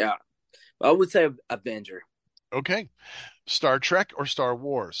really yeah. I would say Avenger. Okay. Star Trek or Star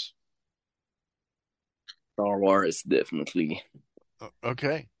Wars? Star Wars definitely.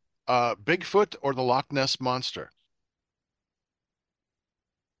 Okay. Bigfoot or the Loch Ness Monster?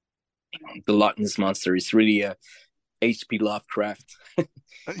 The Loch Ness Monster is really a H.P. Lovecraft Yeah,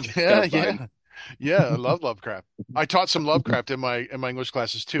 kind of vibe. yeah. Yeah, I love Lovecraft. I taught some Lovecraft in my English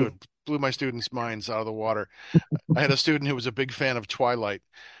classes too. It blew my students' minds out of the water. I had a student who was a big fan of Twilight,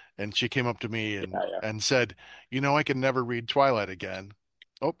 and she came up to me Yeah, yeah. and said, I can never read Twilight again."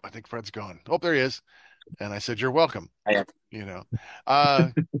 Oh, I think Fred's gone. Oh, there he is. And I said, "You're welcome." I have You know. Uh,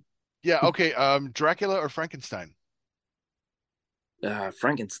 Yeah, okay. Dracula or Frankenstein?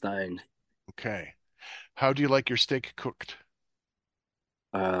 Frankenstein. Okay. How do you like your steak cooked?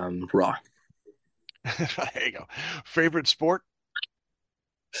 Raw. There you go. Favorite sport?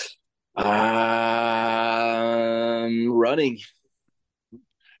 Running.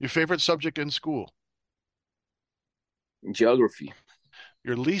 Your favorite subject in school? Geography.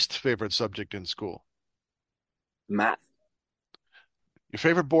 Your least favorite subject in school? Math. Your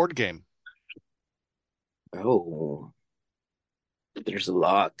favorite board game? Oh, there's a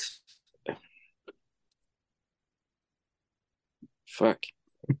lot. Fuck.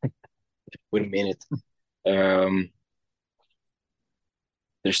 Wait a minute. Um,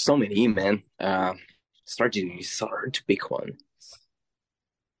 there's so many, man. It's hard to pick one.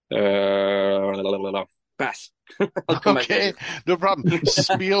 Pass. I'll come back Okay, later. no problem.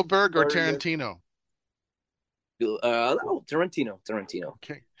 Spielberg or Sorry, man. Tarantino? Tarantino. Tarantino.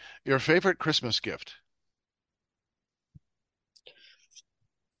 Okay. Your favorite Christmas gift?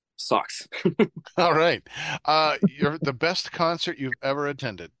 Socks. All right. You're the best concert you've ever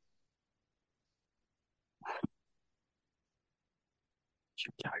attended.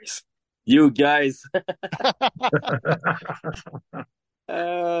 You guys.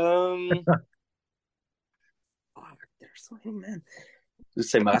 Um, there's so many, man. Just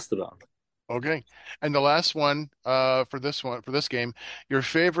say Mastodon. Okay. And the last one, for this game, your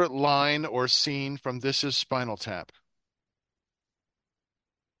favorite line or scene from This Is Spinal Tap.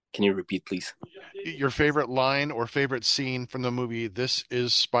 Can you repeat, please? Your favorite line or favorite scene from the movie This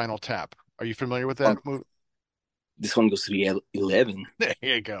Is Spinal Tap. Are you familiar with Oh, that movie? this one goes to the 11. There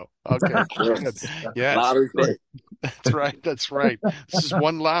you go. Okay. Good. Yes. Louder, better. That's right. That's right. This is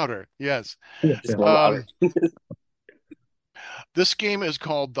one louder. Yes. This one louder. This game is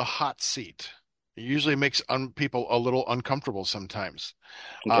called the hot seat. It usually makes people a little uncomfortable sometimes.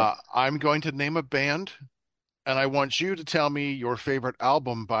 Okay. I'm going to name a band, and I want you to tell me your favorite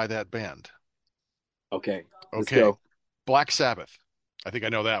album by that band. Okay. Let's Okay. go. Black Sabbath. I think I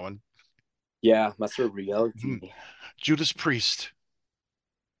know that one. Yeah, Master of Reality. Judas Priest.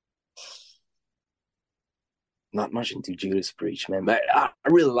 Not much into Judas Priest, man. But I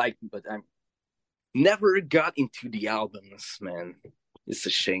really like it, but I never got into the albums, man. It's a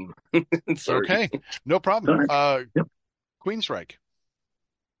shame. Sorry. Okay. No problem. Yep. Queensryche.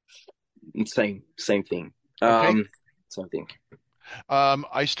 Same thing. Okay. Same thing.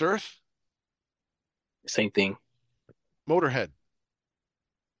 Iced Earth. Same thing. Motorhead.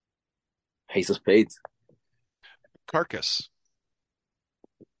 Ace of Spades. Carcass.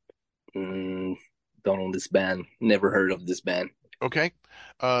 Don't know this band. Never heard of this band. Okay.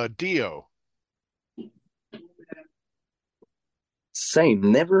 Dio.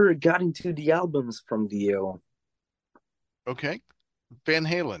 Same. Never got into the albums from Dio. Okay. Van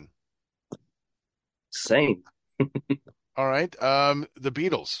Halen. Same. All right. The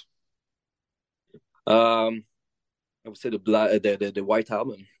Beatles. I would say the White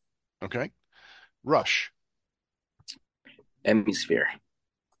Album. Okay. Rush. Hemisphere.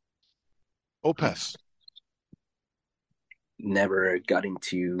 Opeth. Never got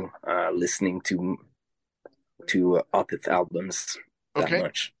into listening to Opeth albums that Okay.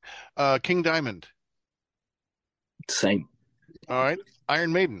 much. King Diamond. Same. All right.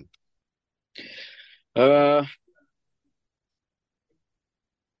 Iron Maiden. I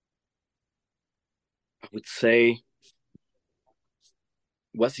would say,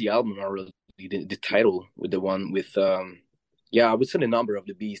 what's the album already? The title with the one with I would say the Number of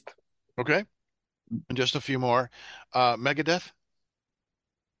the Beast. Okay. And just a few more. Megadeth.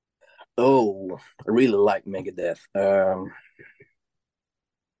 Oh, I really like Megadeth.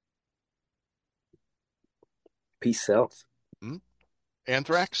 Peace Out.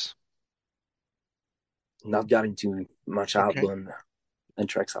 Anthrax. Not got into much Okay.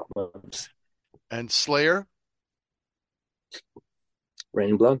 Anthrax albums. And Slayer.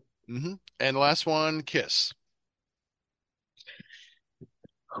 Rain Blood. And last one, Kiss.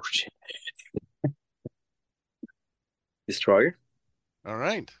 Oh shit. Destroyer. All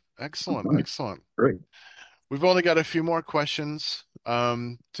right. Excellent. Excellent. Great. We've only got a few more questions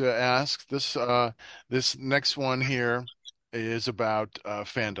to ask. This next one here is about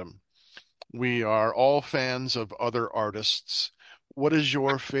fandom. We are all fans of other artists. What is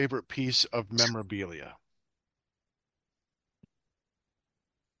your favorite piece of memorabilia?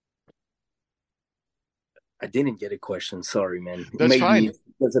 I didn't get a question. Sorry, man. That's Maybe fine.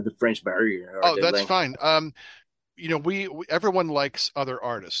 because of the French barrier or Oh, the that's language. fine. We everyone likes other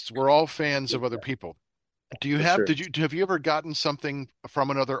artists. We're all fans of other people. Do you for have sure. did you have you ever gotten something from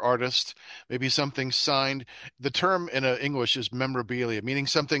another artist, maybe something signed? The term in English is memorabilia, meaning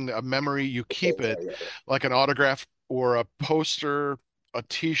something, a memory, you Yeah, keep it, yeah, yeah. like an autograph or a poster, a Guitar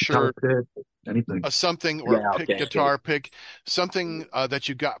t-shirt, pick, anything. a something, or a Yeah, pick, okay, okay. guitar pick, something that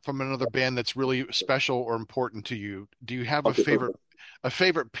you got from another band that's really special or important to you. Do you have Okay, perfect. a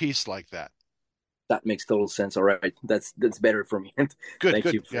favorite piece like that? That makes total sense. All right, that's better for me. Good, Thank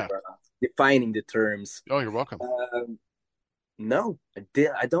good. you for Yeah. defining the terms. Oh, you're welcome. No,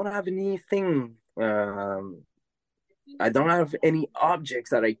 I don't have anything. I don't have any objects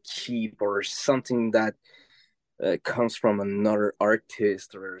that I keep or something that comes from another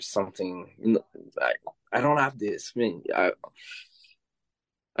artist or something. No, I, I don't have this. I mean,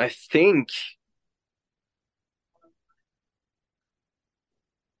 I think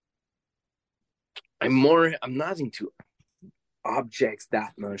I'm not into objects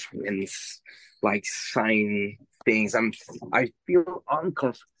that much and like sign things. I feel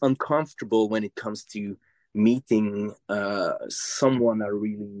uncomfortable when it comes to meeting someone I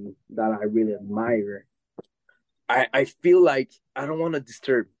really admire. I feel like I don't want to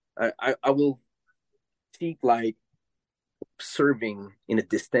disturb. I will keep like serving in a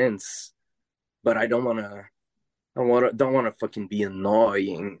distance, but I don't want to fucking be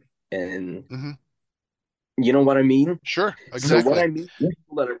annoying, and Hmm. you know what I mean. Sure, So what I exactly. meet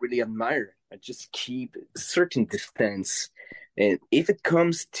people that I really admire, I just keep a certain distance. And if it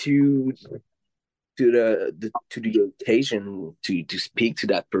comes to the occasion to speak to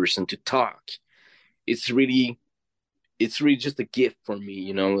that person, to talk, it's really just a gift for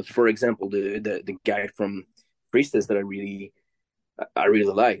me. For example, the guy from Priestess that I really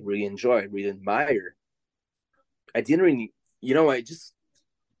like, really enjoy, really admire. I didn't really, I just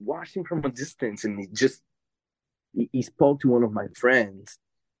watched him from a distance, and he spoke to one of my friends,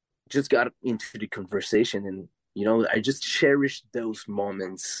 just got into the conversation, and I just cherish those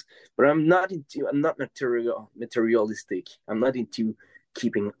moments. But I'm not materialistic. I'm not into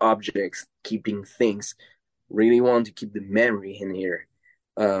keeping objects, keeping things. Really want to keep the memory in here.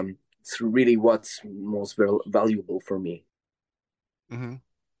 It's really what's most valuable for me. Hmm.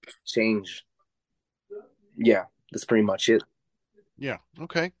 Change. Yeah, that's pretty much it. Yeah.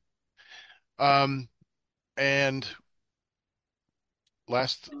 Okay. Um, and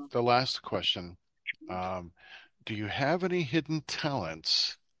the last question. Um, do you have any hidden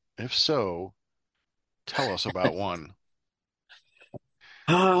talents? If so, tell us about one.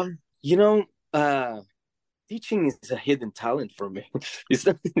 Um, you know, uh, teaching is a hidden talent for me. It's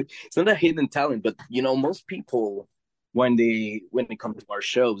not a hidden talent, but most people when they come to our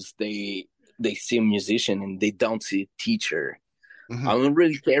shows, they see a musician and they don't see a teacher. Hmm. I'm a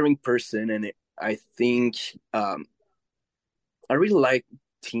really caring person, and I think I really like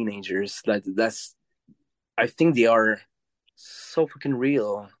teenagers. I think they are so fucking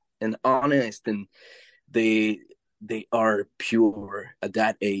real and honest, and they they are pure at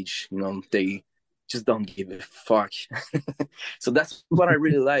that age. They just don't give a fuck. So that's what I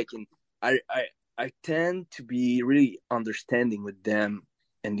really like, and I tend to be really understanding with them,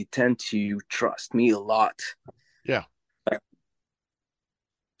 and they tend to trust me a lot. Yeah.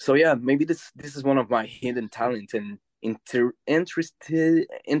 So yeah, maybe this is one of my hidden talents, and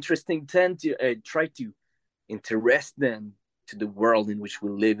interesting tend to try to interest them to the world in which we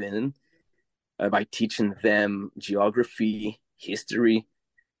live in, by teaching them geography, history,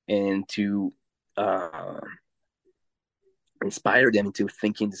 and to uh, inspire them into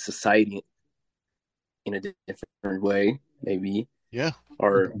thinking the society in a different way, maybe, Yeah.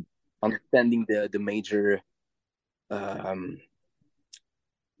 or understanding the major um,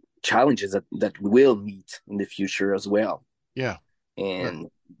 challenges that we will meet in the future as well, Yeah. Right. and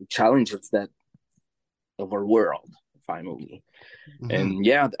the challenges that of our world finally. Hmm. And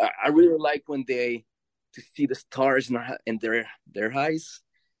yeah, I really like when they to see the stars in their eyes,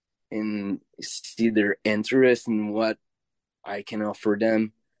 and see their interest in what I can offer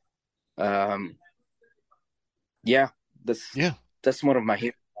them. Um, yeah, that's Yeah. that's one of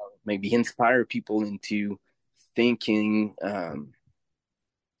my maybe inspire people into thinking,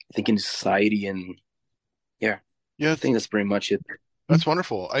 thinking society, and yeah, Yeah. I think that's pretty much it. That's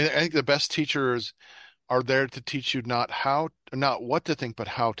wonderful. I think the best teachers are there to teach you not what to think, but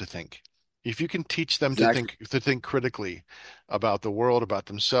how to think. If you can teach them Exactly. to think critically about the world, about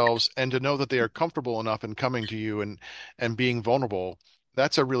themselves, and to know that they are comfortable enough in coming to you and being vulnerable,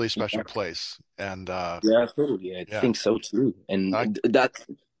 that's a really special Yeah, place. And yeah, totally. I yeah, think so too. I And that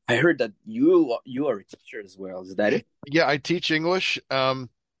I heard that you are a teacher as well. Is that it? yeah, I teach English.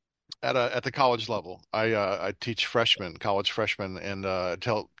 at the college level. I teach freshmen, college freshmen, and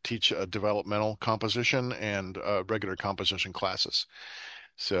teach developmental composition and regular composition classes.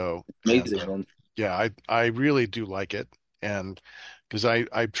 So, and Amazing, man. yeah, I really do like it, and because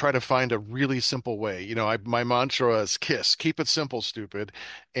I try to find a really simple way. My mantra is KISS, keep it simple, stupid,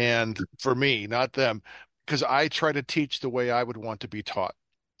 and for me, not them, because I try to teach the way I would want to be taught,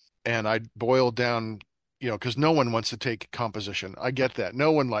 and I boil down. Because no one wants to take composition. I get that.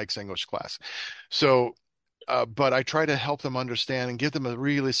 No one likes English class. So, but I try to help them understand and give them a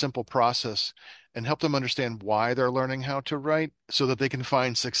really simple process and help them understand why they're learning how to write so that they can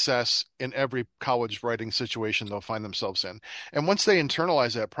find success in every college writing situation they'll find themselves in. And once they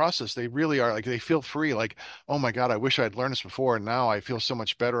internalize that process, they really are like, they feel free, like, oh my God, I wish I'd learned this before. And now I feel so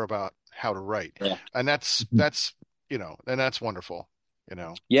much better about how to write. Yeah. And that's wonderful,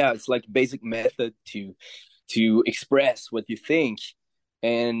 Yeah, it's like basic method to express what you think.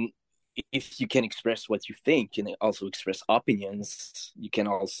 And if you can express what you think and also express opinions, you can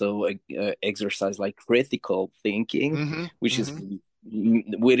also exercise like critical thinking, hmm which is hmm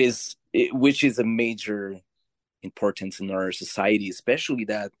which is a major importance in our society, especially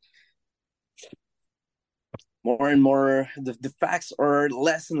that more and more the facts are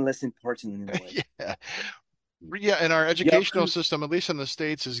less and less important in a way. Yeah. Yeah, and our Yep. educational system, at least in the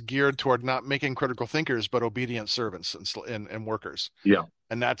States, is geared toward not making critical thinkers, but obedient servants and workers. Yeah.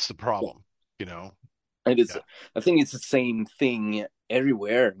 And that's the problem, you know. And Yeah. I think it's the same thing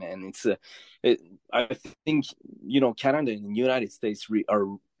everywhere, man. I think Canada and the United States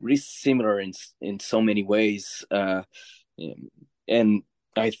are really similar in so many ways, and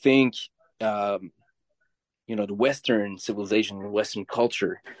I think the Western civilization and Western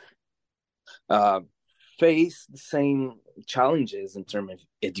culture uh, face the same challenges in terms of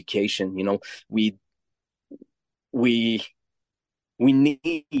education. We we we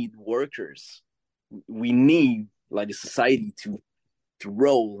need workers. We need like the society to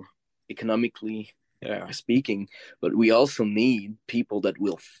roll economically speaking, but we also need people that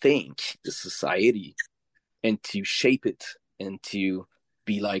will think the society and to shape it and to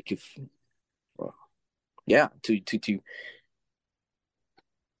be like if yeah to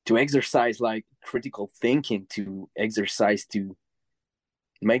exercise like critical thinking, to exercise to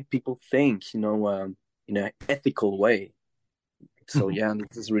make people think in an ethical way. So yeah,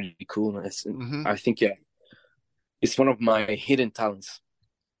 this is really cool. hmm I think it's one of my hidden talents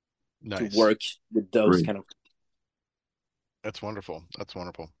to Nice. work with those Great. kind of. That's wonderful. That's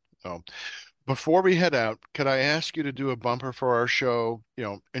wonderful. So, before we head out, could I ask you to do a bumper for our show?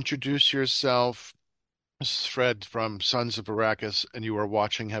 Introduce yourself. This is Fred from Sons of Arrakis, and you are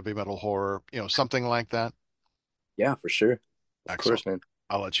watching heavy metal horror, something like that. Yeah, for sure. Of Excellent. course, man.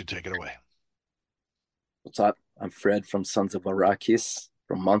 I'll let you take it away. What's up? I'm Fred from Sons of Arrakis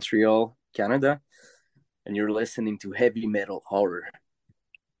from Montreal, Canada, and you're listening to heavy metal horror.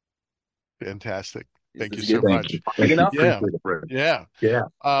 Fantastic. Is Thank you this so good? much. Good enough? Yeah. Appreciate it, Fred. Yeah. Yeah.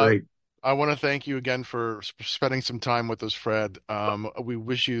 Uh, Great. I want to thank you again for spending some time with us, Fred. We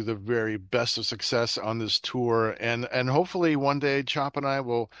wish you the very best of success on this tour, and hopefully one day Chop and I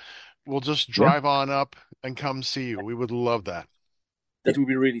will just Yeah. drive on up and come see you. We would love that. That would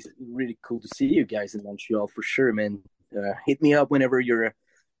be really, really cool to see you guys in Montreal for sure, man. Hit me up whenever you're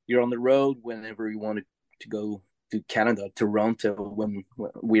on the road, whenever you want to go to Canada, Toronto, when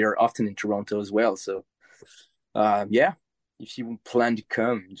we are often in Toronto as well. So, yeah, if you plan to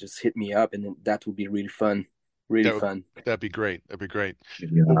come, just hit me up, and that would be really fun. Really fun. That'd be great. That'd be great.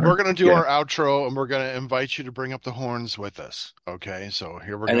 Yeah. Well, we're gonna do Yeah. our outro, and we're gonna invite you to bring up the horns with us. Okay, so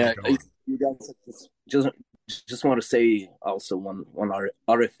here we're And gonna go. you guys just want to say also one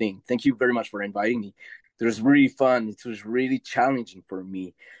other thing. Thank you very much for inviting me. It was really fun. It was really challenging for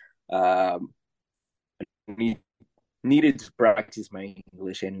me. Um, I needed to practice my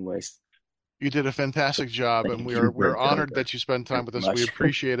English anyways. You did a fantastic job, and Thank we're Great job. honored that you spent time with us. We much.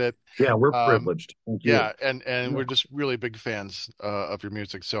 appreciate it. Yeah, we're Um, privileged. Thank you. yeah, and we're just really big fans of your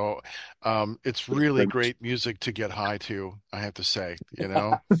music. So, it's really great music to get high to, I have to say.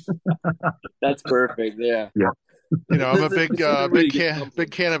 That's perfect. Yeah. Yeah. I'm a This big is a really good big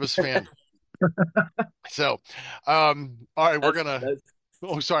compliment. cannabis fan. So, all right, we're gonna. That's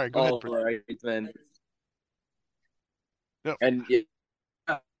Oh, sorry. Go ahead. all right, man. No. And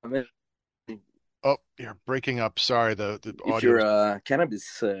yeah, man, Oh, you're breaking up. Sorry, the if audio. you're a cannabis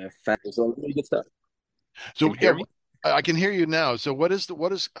fan, it's all really good stuff. So Can you hear yeah, me? I can hear you now. So what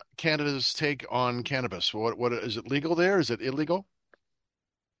is Canada's take on cannabis? What is it legal there? Is it illegal?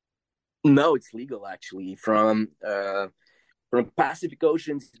 No, it's legal actually. From Pacific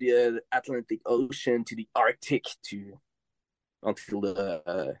Ocean to the Atlantic Ocean to the Arctic to until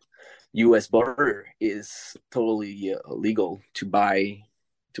the U.S. border is totally legal to buy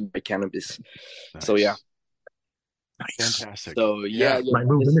cannabis. Nice. So yeah. Fantastic. So yeah. Might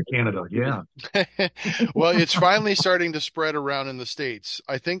move into Canada. Yeah. Well, it's finally starting to spread around in the States.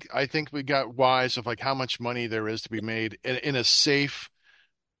 I think we got wise of like how much money there is to be made in a safe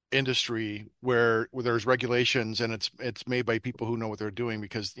industry where there's regulations and it's made by people who know what they're doing,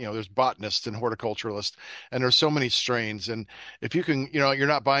 because there's botanists and horticulturalists and there's so many strains. And if you can, you're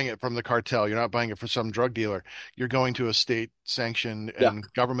not buying it from the cartel, you're not buying it from some drug dealer, you're going to a state sanctioned and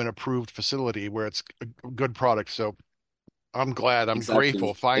government approved facility where it's a good product. So I'm glad, I'm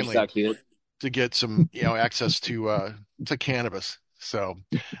grateful finally to get some access to cannabis. So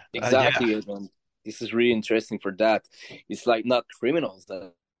exactly, man. This is really interesting for that. It's like not criminals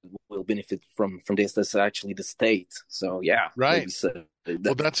that will benefit from this. That's actually the state. So yeah, right.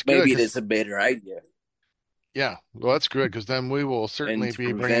 Well, that's good. Maybe it is a better idea. Yeah, well, that's good, because then we will certainly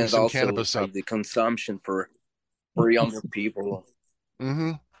be bringing some cannabis up. The consumption for younger people.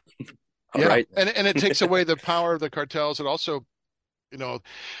 Mm-hmm. Yeah, right. And it takes away the power of the cartels. It also, the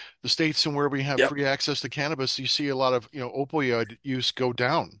states and where we have free access to cannabis, you see a lot of opioid use go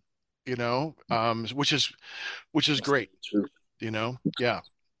down. Which is great. True. Yeah.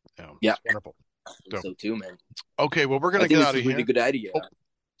 Yeah. It's wonderful. So too, man. Okay, well, we're gonna get out of here. It's a really good idea. Oh,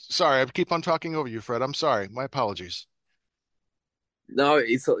 sorry, I keep on talking over you, Fred. I'm sorry. My apologies. No,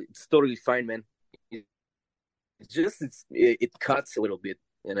 it's totally fine, man. It cuts a little bit,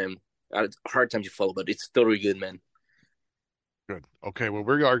 and I had a hard time to follow, but it's totally good, man. Good. Okay, well,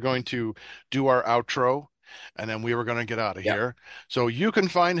 we are going to do our outro, and then we were going to get out of here. So you can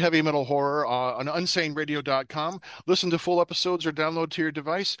find Heavy Metal Horror on unsaneradio.com. Listen to full episodes or download to your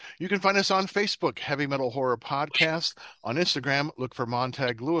device. You can find us on Facebook, Heavy Metal Horror Podcast. On Instagram, look for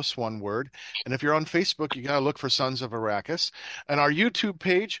Montag Lewis, one word. And if you're on Facebook, you got to look for Sons of Arrakis. And our YouTube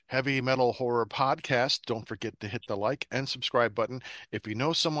page, Heavy Metal Horror Podcast. Don't forget to hit the like and subscribe button. If you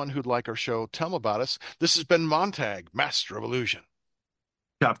know someone who'd like our show, tell them about us. This has been Montag, Master of Illusion.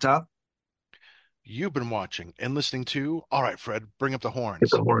 Top. You've been watching and listening to, all right, Fred, bring up the horns. Get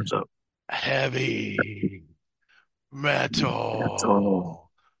the horns up. Heavy metal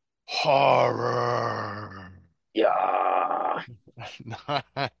horror. Yeah.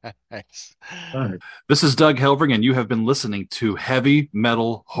 Nice. Right. This is Doug Helvering, and you have been listening to Heavy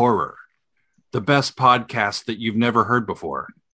Metal Horror, the best podcast that you've never heard before.